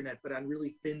internet, but on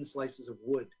really thin slices of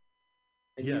wood,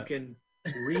 and you can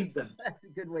read them. That's a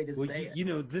good way to say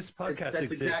it. This podcast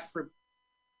exists.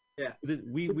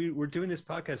 We're doing this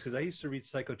podcast because I used to read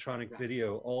Psychotronic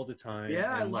Video all the time.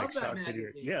 Yeah, and I love that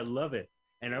magazine. Yeah, I love it.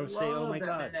 And I would say, oh my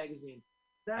God. Magazine.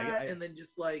 And then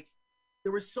just like,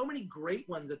 there were so many great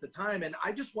ones at the time, and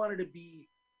I just wanted to be,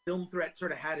 Film Threat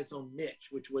sort of had its own niche,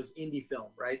 which was indie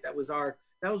film, right? That was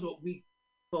what we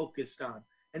focused on.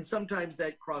 And sometimes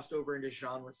that crossed over into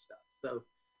genre stuff. So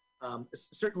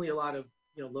certainly a lot of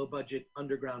low budget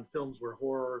underground films were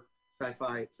horror,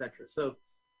 sci-fi, etc.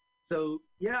 So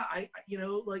yeah, I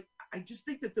just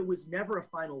think that there was never a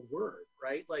final word,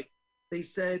 right? Like they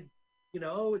said,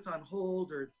 oh, it's on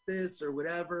hold or it's this or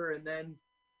whatever, and then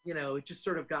it just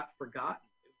sort of got forgotten.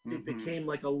 It became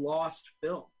like a lost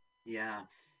film. Yeah.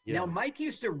 Now, Mike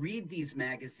used to read these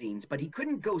magazines, but he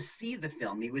couldn't go see the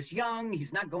film. He was young.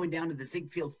 He's not going down to the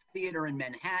Ziegfeld Theater in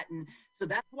Manhattan. So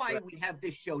that's why we have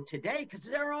this show today, because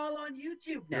they're all on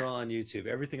YouTube now. They're all on YouTube.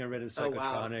 Everything I read in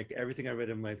Psychotronic, everything I read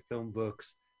in my film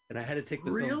books. And I had to take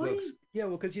the film books. Yeah,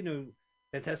 well, because,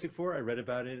 Fantastic Four, I read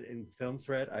about it in Film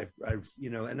Threat.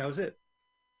 And that was it.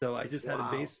 So I just had a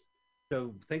base.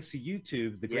 So thanks to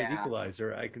YouTube, the great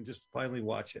equalizer, I can just finally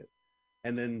watch it.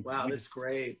 And then that's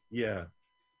great. Yeah.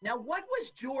 Now, what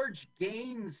was George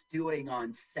Gaines doing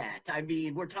on set? I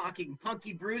mean, we're talking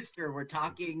Punky Brewster, we're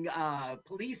talking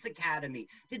Police Academy.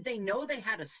 Did they know they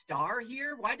had a star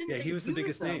here? Why didn't they? He was the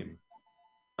biggest name.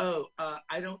 Oh,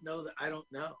 I don't know that. I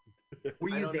don't know. Were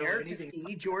you there to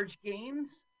see George Gaines?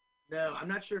 No, I'm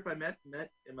not sure if I met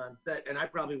him on set, and I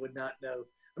probably would not know.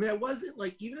 I mean, I wasn't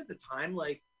even at the time,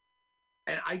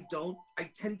 and I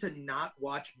tend to not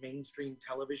watch mainstream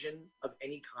television of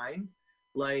any kind.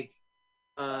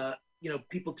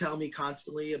 People tell me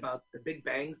constantly about the Big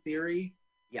Bang Theory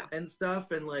and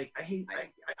stuff. And I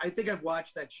think I've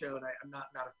watched that show and I'm not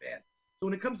a fan. So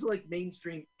when it comes to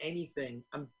mainstream anything,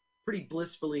 I'm pretty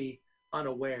blissfully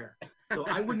unaware. So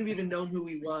I wouldn't have even known who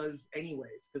he was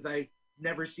anyways, because I've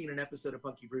never seen an episode of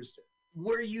Punky Brewster.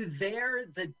 Were you there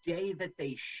the day that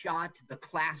they shot the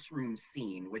classroom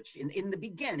scene, which in the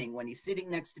beginning, when he's sitting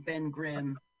next to Ben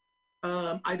Grimm?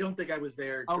 I don't think I was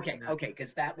there. Okay,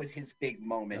 because that was his big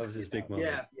moment. That was his big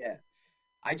moment. Yeah.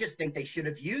 I just think they should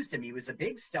have used him. He was a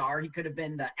big star. He could have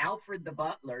been the Alfred the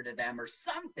Butler to them or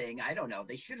something. I don't know.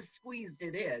 They should have squeezed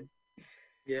it in.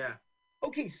 Yeah.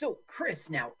 Okay, so Chris,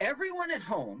 now everyone at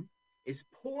home is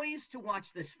poised to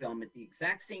watch this film at the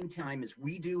exact same time as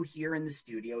we do here in the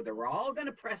studio. They're all going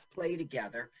to press play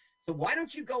together. So why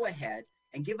don't you go ahead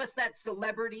and give us that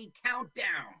celebrity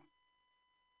countdown?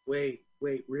 Wait,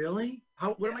 really?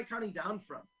 What am I counting down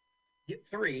from?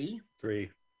 3.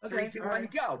 3. Okay, 3, 2, 1,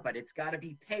 go. But it's got to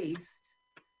be paced.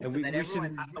 And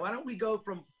why don't we go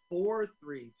from 4,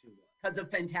 3, 2, 1? Because of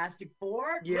Fantastic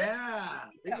Four? Yeah.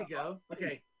 There you go.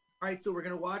 Okay. All right. So we're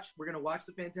gonna watch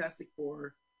the Fantastic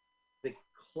Four, the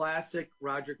classic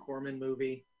Roger Corman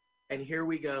movie, and here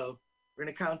we go. We're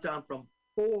gonna count down from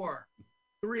 4,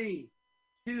 3,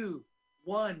 2,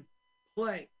 1,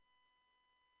 play.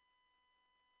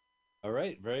 All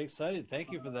right, very excited.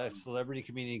 Thank you for that celebrity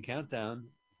comedian countdown.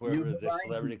 Whoever the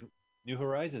celebrity, New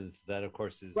Horizons. That of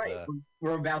course is right.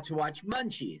 We're about to watch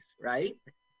Munchies, right?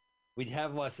 We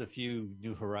have watched a few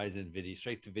New Horizon videos,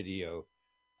 straight to video.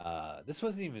 This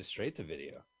wasn't even straight to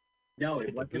video. No,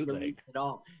 it wasn't released at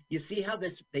all. You see how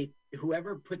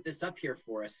whoever put this up here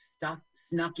for us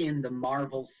snuck in the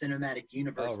Marvel Cinematic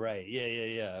Universe. Oh right,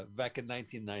 yeah. Back in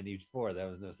 1994, that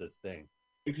was no such thing.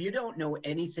 If you don't know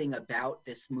anything about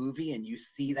this movie and you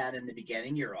see that in the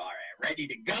beginning, you're all right, ready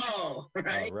to go,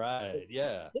 right? All right,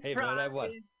 yeah. Hey, man,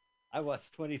 I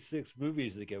watched 26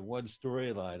 movies to get one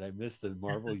storyline. I missed the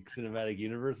Marvel Cinematic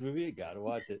Universe movie. I gotta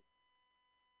watch it.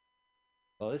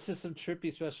 Well, this is some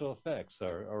trippy special effects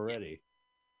already.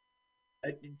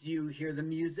 Do you hear the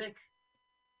music?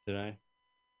 Did I?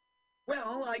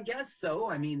 Well, I guess so.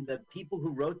 I mean, the people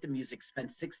who wrote the music spent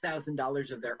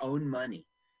 $6,000 of their own money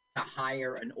to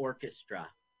hire an orchestra.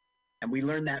 And we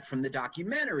learned that from the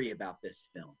documentary about this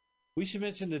film. We should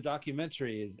mention the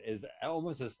documentary is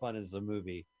almost as fun as the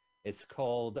movie. It's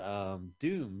called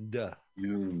Doomed.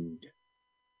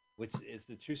 Which is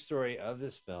the true story of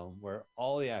this film, where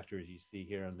all the actors you see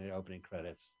here in the opening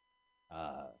credits,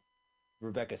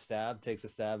 Rebecca Staab takes a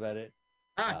stab at it.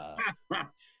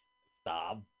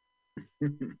 Staab.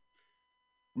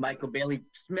 Michael Bailey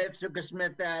Smith took a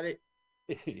sniff at it.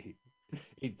 He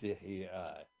did. He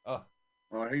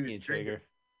was Ian Trigger.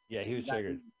 Yeah, he was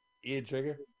triggered. Ian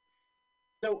Trigger.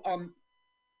 So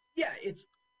yeah, it's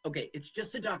okay. It's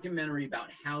just a documentary about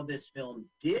how this film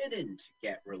didn't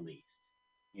get released,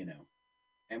 and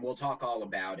we'll talk all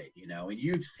about it, and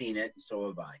you've seen it, and so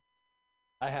have I.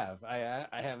 I have.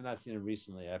 I have not seen it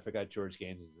recently. I forgot George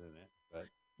Gaines is in it, but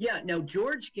yeah. Now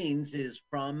George Gaines is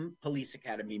from Police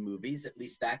Academy movies. At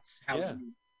least that's how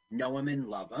you know him and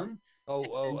love him.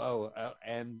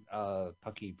 And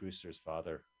Punky Brewster's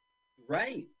father.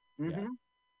 Right. Mm-hmm.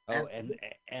 Yeah. Oh,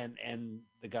 and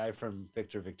the guy from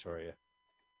Victoria.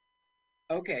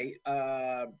 Okay.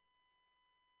 Yeah,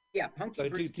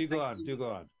 Punky. Do go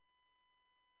on.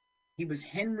 He was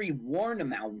Henry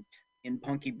Warnemount in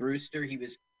Punky Brewster. He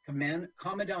was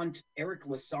Commandant Eric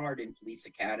Lassard in Police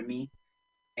Academy,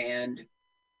 and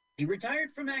he retired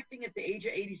from acting at the age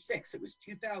of 86. It was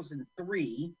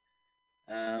 2003,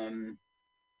 and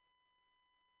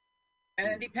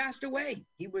he passed away.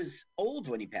 He was old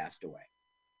when he passed away.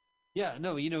 Yeah,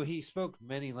 no, he spoke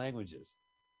many languages.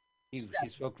 He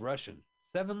spoke Russian,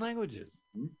 7 languages.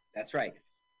 That's right.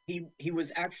 He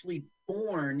was actually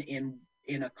born in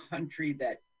a country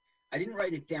that I didn't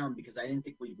write it down because I didn't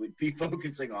think we would be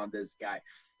focusing on this guy.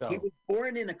 Oh. He was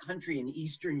born in a country in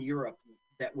Eastern Europe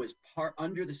that was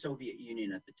under the Soviet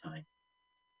Union at the time.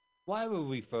 Why would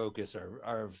we focus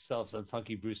ourselves on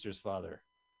Punky Brewster's father?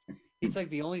 He's like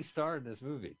the only star in this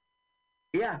movie.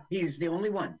 Yeah, he's the only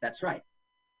one. That's right.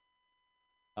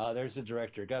 There's the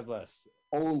director. God bless.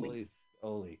 Ole.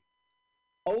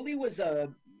 Ole was a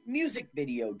music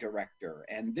video director,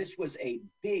 and this was a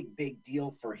big, big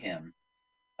deal for him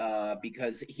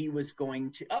because he was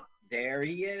going to... Oh, there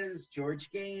he is, George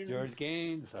Gaines. George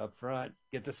Gaines up front.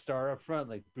 Get the star up front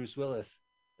like Bruce Willis.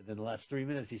 And then the last 3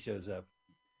 minutes he shows up.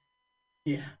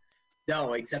 Yeah.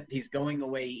 No, except he's going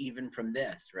away even from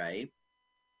this, right?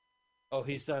 Oh,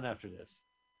 he's done after this.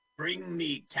 Bring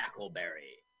me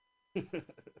Tackleberry.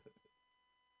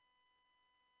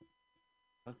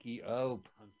 Punky, oh,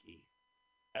 Punky.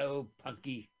 Oh,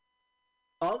 Punky.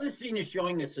 All this scene is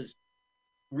showing us is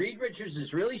Reed Richards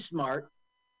is really smart,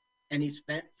 and he's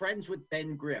friends with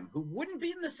Ben Grimm, who wouldn't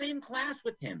be in the same class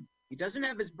with him. He doesn't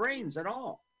have his brains at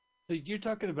all. So you're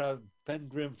talking about Ben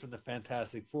Grimm from the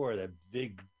Fantastic Four, that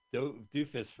big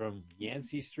doofus from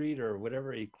Yancey Street or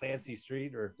whatever, Clancy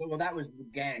Street, or... Well, that was the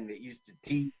gang that used to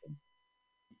tease him.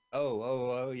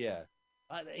 Oh, yeah.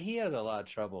 He had a lot of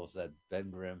troubles, that Ben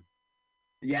Grimm.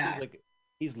 Yeah.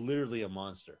 He's literally a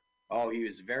monster. Oh, he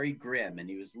was very grim, and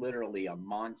he was literally a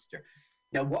monster.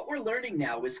 Now, what we're learning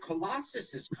now is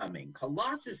Colossus is coming.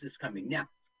 Colossus is coming. Now,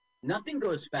 nothing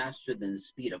goes faster than the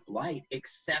speed of light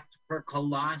except for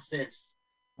Colossus,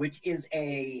 which is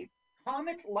a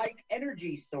comet-like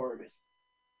energy source.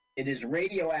 It is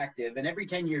radioactive, and every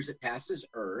 10 years it passes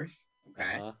Earth,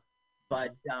 okay? Uh-huh.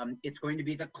 But it's going to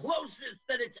be the closest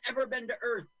that it's ever been to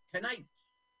Earth tonight.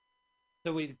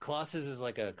 So Colossus is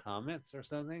like a comet or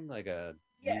something? Like a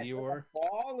meteor? It's a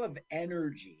ball of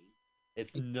energy.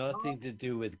 It's nothing to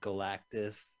do with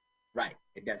Galactus. Right.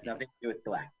 It has nothing to do with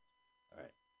Galactus. All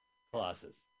right.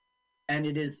 Colossus. And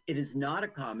it is not a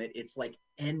comet. It's like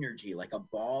energy, like a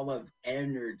ball of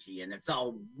energy. And it's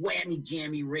all whammy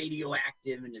jammy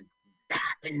radioactive, and it's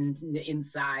zapping the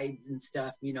insides and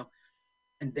stuff,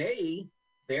 And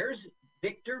there's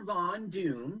Victor Von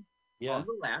Doom on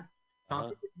the left,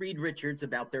 talking with Reed Richards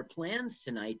about their plans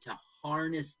tonight to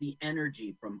harness the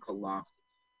energy from Colossus.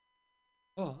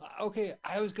 Oh, okay.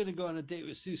 I was going to go on a date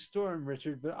with Sue Storm,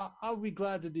 Richard, but I'll be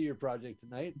glad to do your project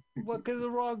tonight. What could go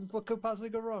wrong? What could possibly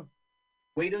go wrong?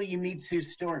 Wait till you meet Sue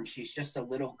Storm. She's just a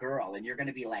little girl, and you're going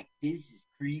to be like, this is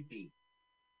creepy.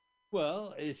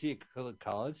 Well, is she a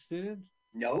college student?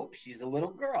 Nope, she's a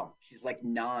little girl. She's like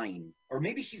 9. Or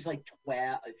maybe she's like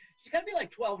 12. She's got to be like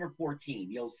 12 or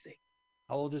 14. You'll see.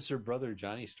 How old is her brother,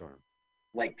 Johnny Storm?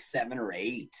 Like 7 or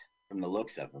 8 from the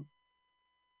looks of him.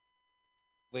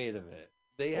 Wait a minute.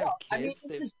 They have kids? I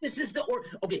mean, this is the...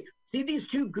 Okay, see these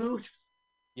two goofs?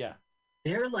 Yeah.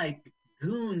 They're like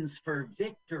goons for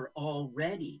Victor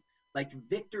already. Like,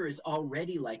 Victor is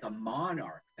already like a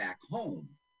monarch back home.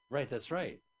 Right, that's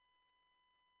right.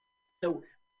 So...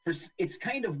 it's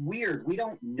kind of weird. We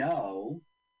don't know.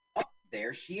 Oh,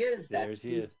 there she is. There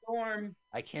she is. Storm.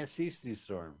 I can't see Sue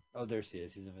Storm. Oh, there she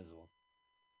is. She's invisible.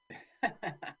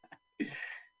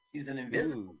 She's an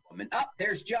invisible woman. Oh,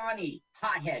 there's Johnny.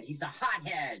 Hothead. He's a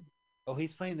hothead. Oh,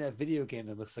 he's playing that video game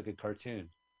that looks like a cartoon.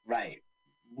 Right.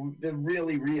 The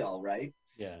really real, right?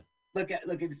 Yeah. Look at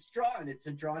it's drawn. It's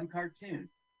a drawn cartoon.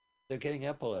 They're getting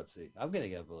epilepsy. I'm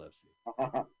getting epilepsy.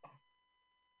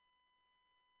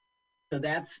 So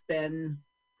that's Ben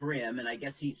Grimm, and I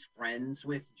guess he's friends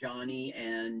with Johnny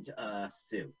and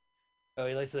Sue. Oh,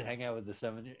 he likes to hang out with the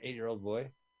 8-year-old boy?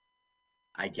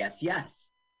 I guess yes.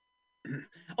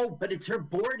 Oh, but it's her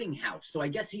boarding house, so I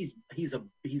guess he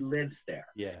lives there.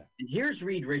 Yeah. And here's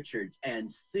Reed Richards,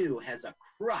 and Sue has a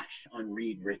crush on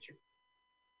Reed Richards.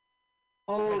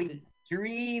 Oh, he's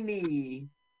dreamy.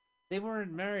 They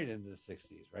weren't married in the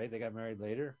 60s, right? They got married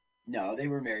later? No, they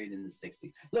were married in the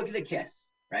 60s. Look at the kiss.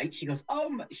 Right? She goes,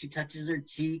 she touches her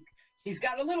cheek. She's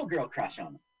got a little girl crush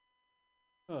on him.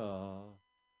 Oh.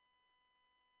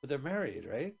 But they're married,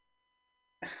 right?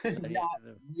 Not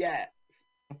yet.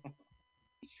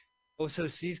 Oh, so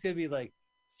she's going to be like,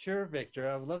 sure, Victor,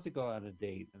 I would love to go on a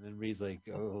date. And then Reed's like,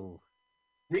 oh.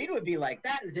 Reed would be like,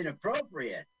 that is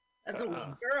inappropriate. That's a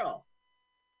little girl.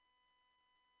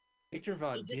 Victor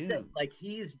Von He just said, Doom. like,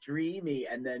 he's dreamy,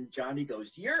 and then Johnny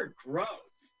goes, "You're gross."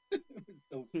 It was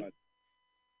so funny.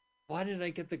 Why did I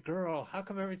get the girl? How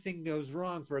come everything goes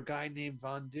wrong for a guy named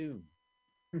Von Doom?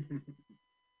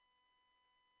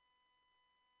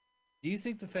 Do you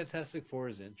think the Fantastic Four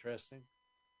is interesting?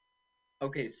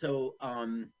 Okay, so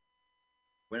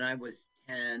when I was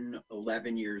 10,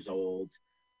 11 years old,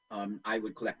 I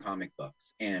would collect comic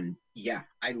books. And yeah,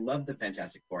 I loved the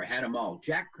Fantastic Four. I had them all.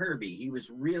 Jack Kirby, he was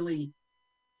really,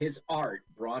 his art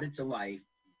brought it to life.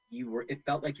 It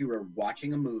felt like you were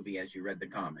watching a movie as you read the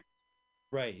comics.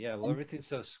 Right, yeah. Well, everything's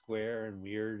so square and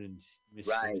weird and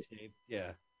Right. shaped.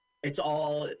 Yeah.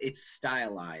 It's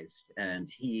stylized, and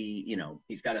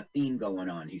he's got a theme going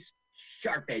on. He's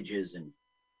sharp edges and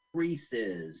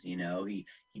creases,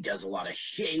 he does a lot of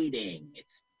shading.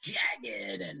 It's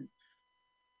jagged, and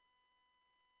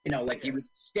like he would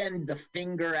extend the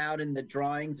finger out in the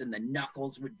drawings, and the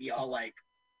knuckles would be all like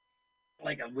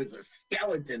it was a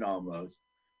skeleton almost.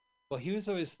 Well, he was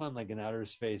always fun, like in outer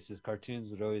space. His cartoons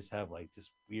would always have like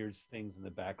just weird things in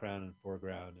the background and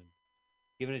foreground, and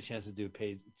given a chance to do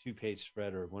a two-page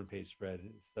spread or one-page spread,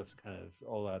 stuff's kind of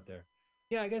all out there.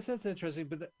 Yeah, I guess that's interesting.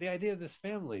 But the idea of this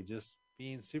family just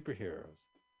being superheroes.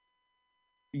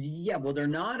 Yeah, well, they're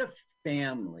not a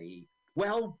family.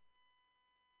 Well,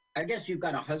 I guess you've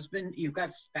got a husband, you've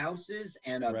got spouses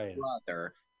and a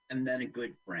brother, and then a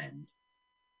good friend.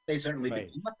 They certainly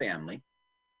become a family.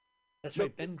 That's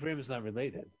right. Ben Grimm's not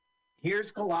related.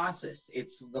 Here's Colossus.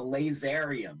 It's the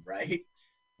laserium, right?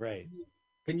 Right.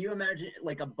 Can you imagine,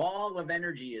 like, a ball of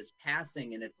energy is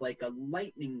passing, and it's like a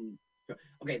lightning.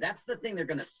 Okay, that's the thing. They're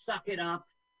going to suck it up,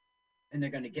 and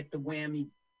they're going to get the whammy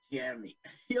jammy.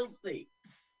 You'll see.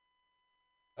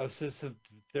 Oh, so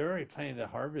they're already planning to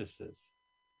harvest this.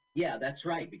 Yeah, that's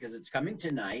right, because it's coming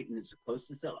tonight, and it's the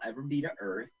closest they'll ever be to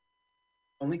Earth.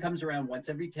 Only comes around once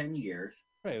every 10 years.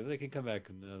 Right, well, they can come back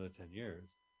in another 10 years.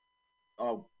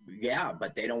 Oh, yeah,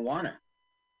 but they don't want to.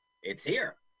 It's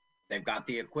here. They've got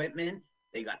the equipment.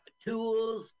 They got the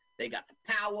tools. They got the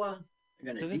power.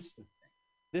 They're going to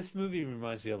This movie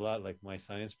reminds me a lot like My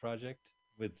Science Project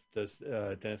with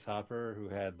Dennis Hopper, who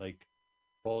had like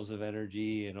balls of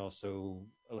energy and also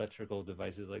electrical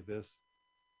devices like this.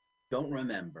 Don't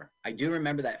remember. I do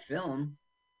remember that film.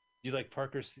 You like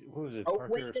Parker? What was it? Oh,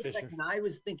 Parker wait a Fisher? second. I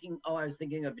was thinking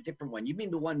of a different one. You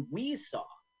mean the one we saw?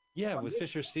 Yeah, with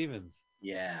Fisher Stevens.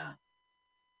 Yeah.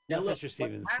 Now, look, Fisher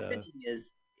Stevens. What's happening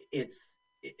is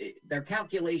their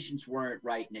calculations weren't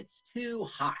right, and it's too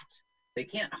hot. They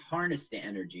can't harness the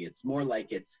energy. It's more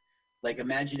like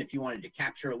imagine if you wanted to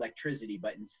capture electricity,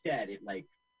 but instead it like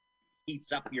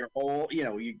heats up your whole, you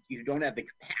don't have the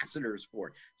capacitors for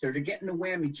it. So they're getting the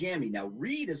whammy jammy. Now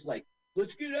Reed is like,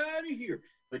 let's get out of here.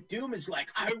 But Doom is like,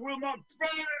 I will not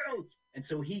fail. And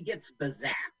so he gets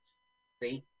zapped.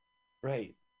 See?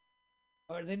 Right.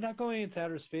 Are they not going into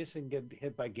outer space and get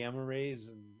hit by gamma rays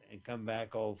and come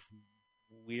back all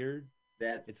weird?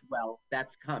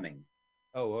 That's coming.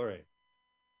 Oh, all right.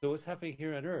 So what's happening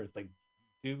here on Earth? Like,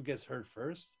 Doom gets hurt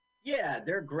first? Yeah,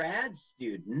 they're grad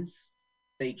students.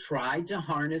 They tried to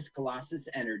harness Colossus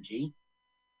energy.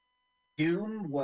 Doom was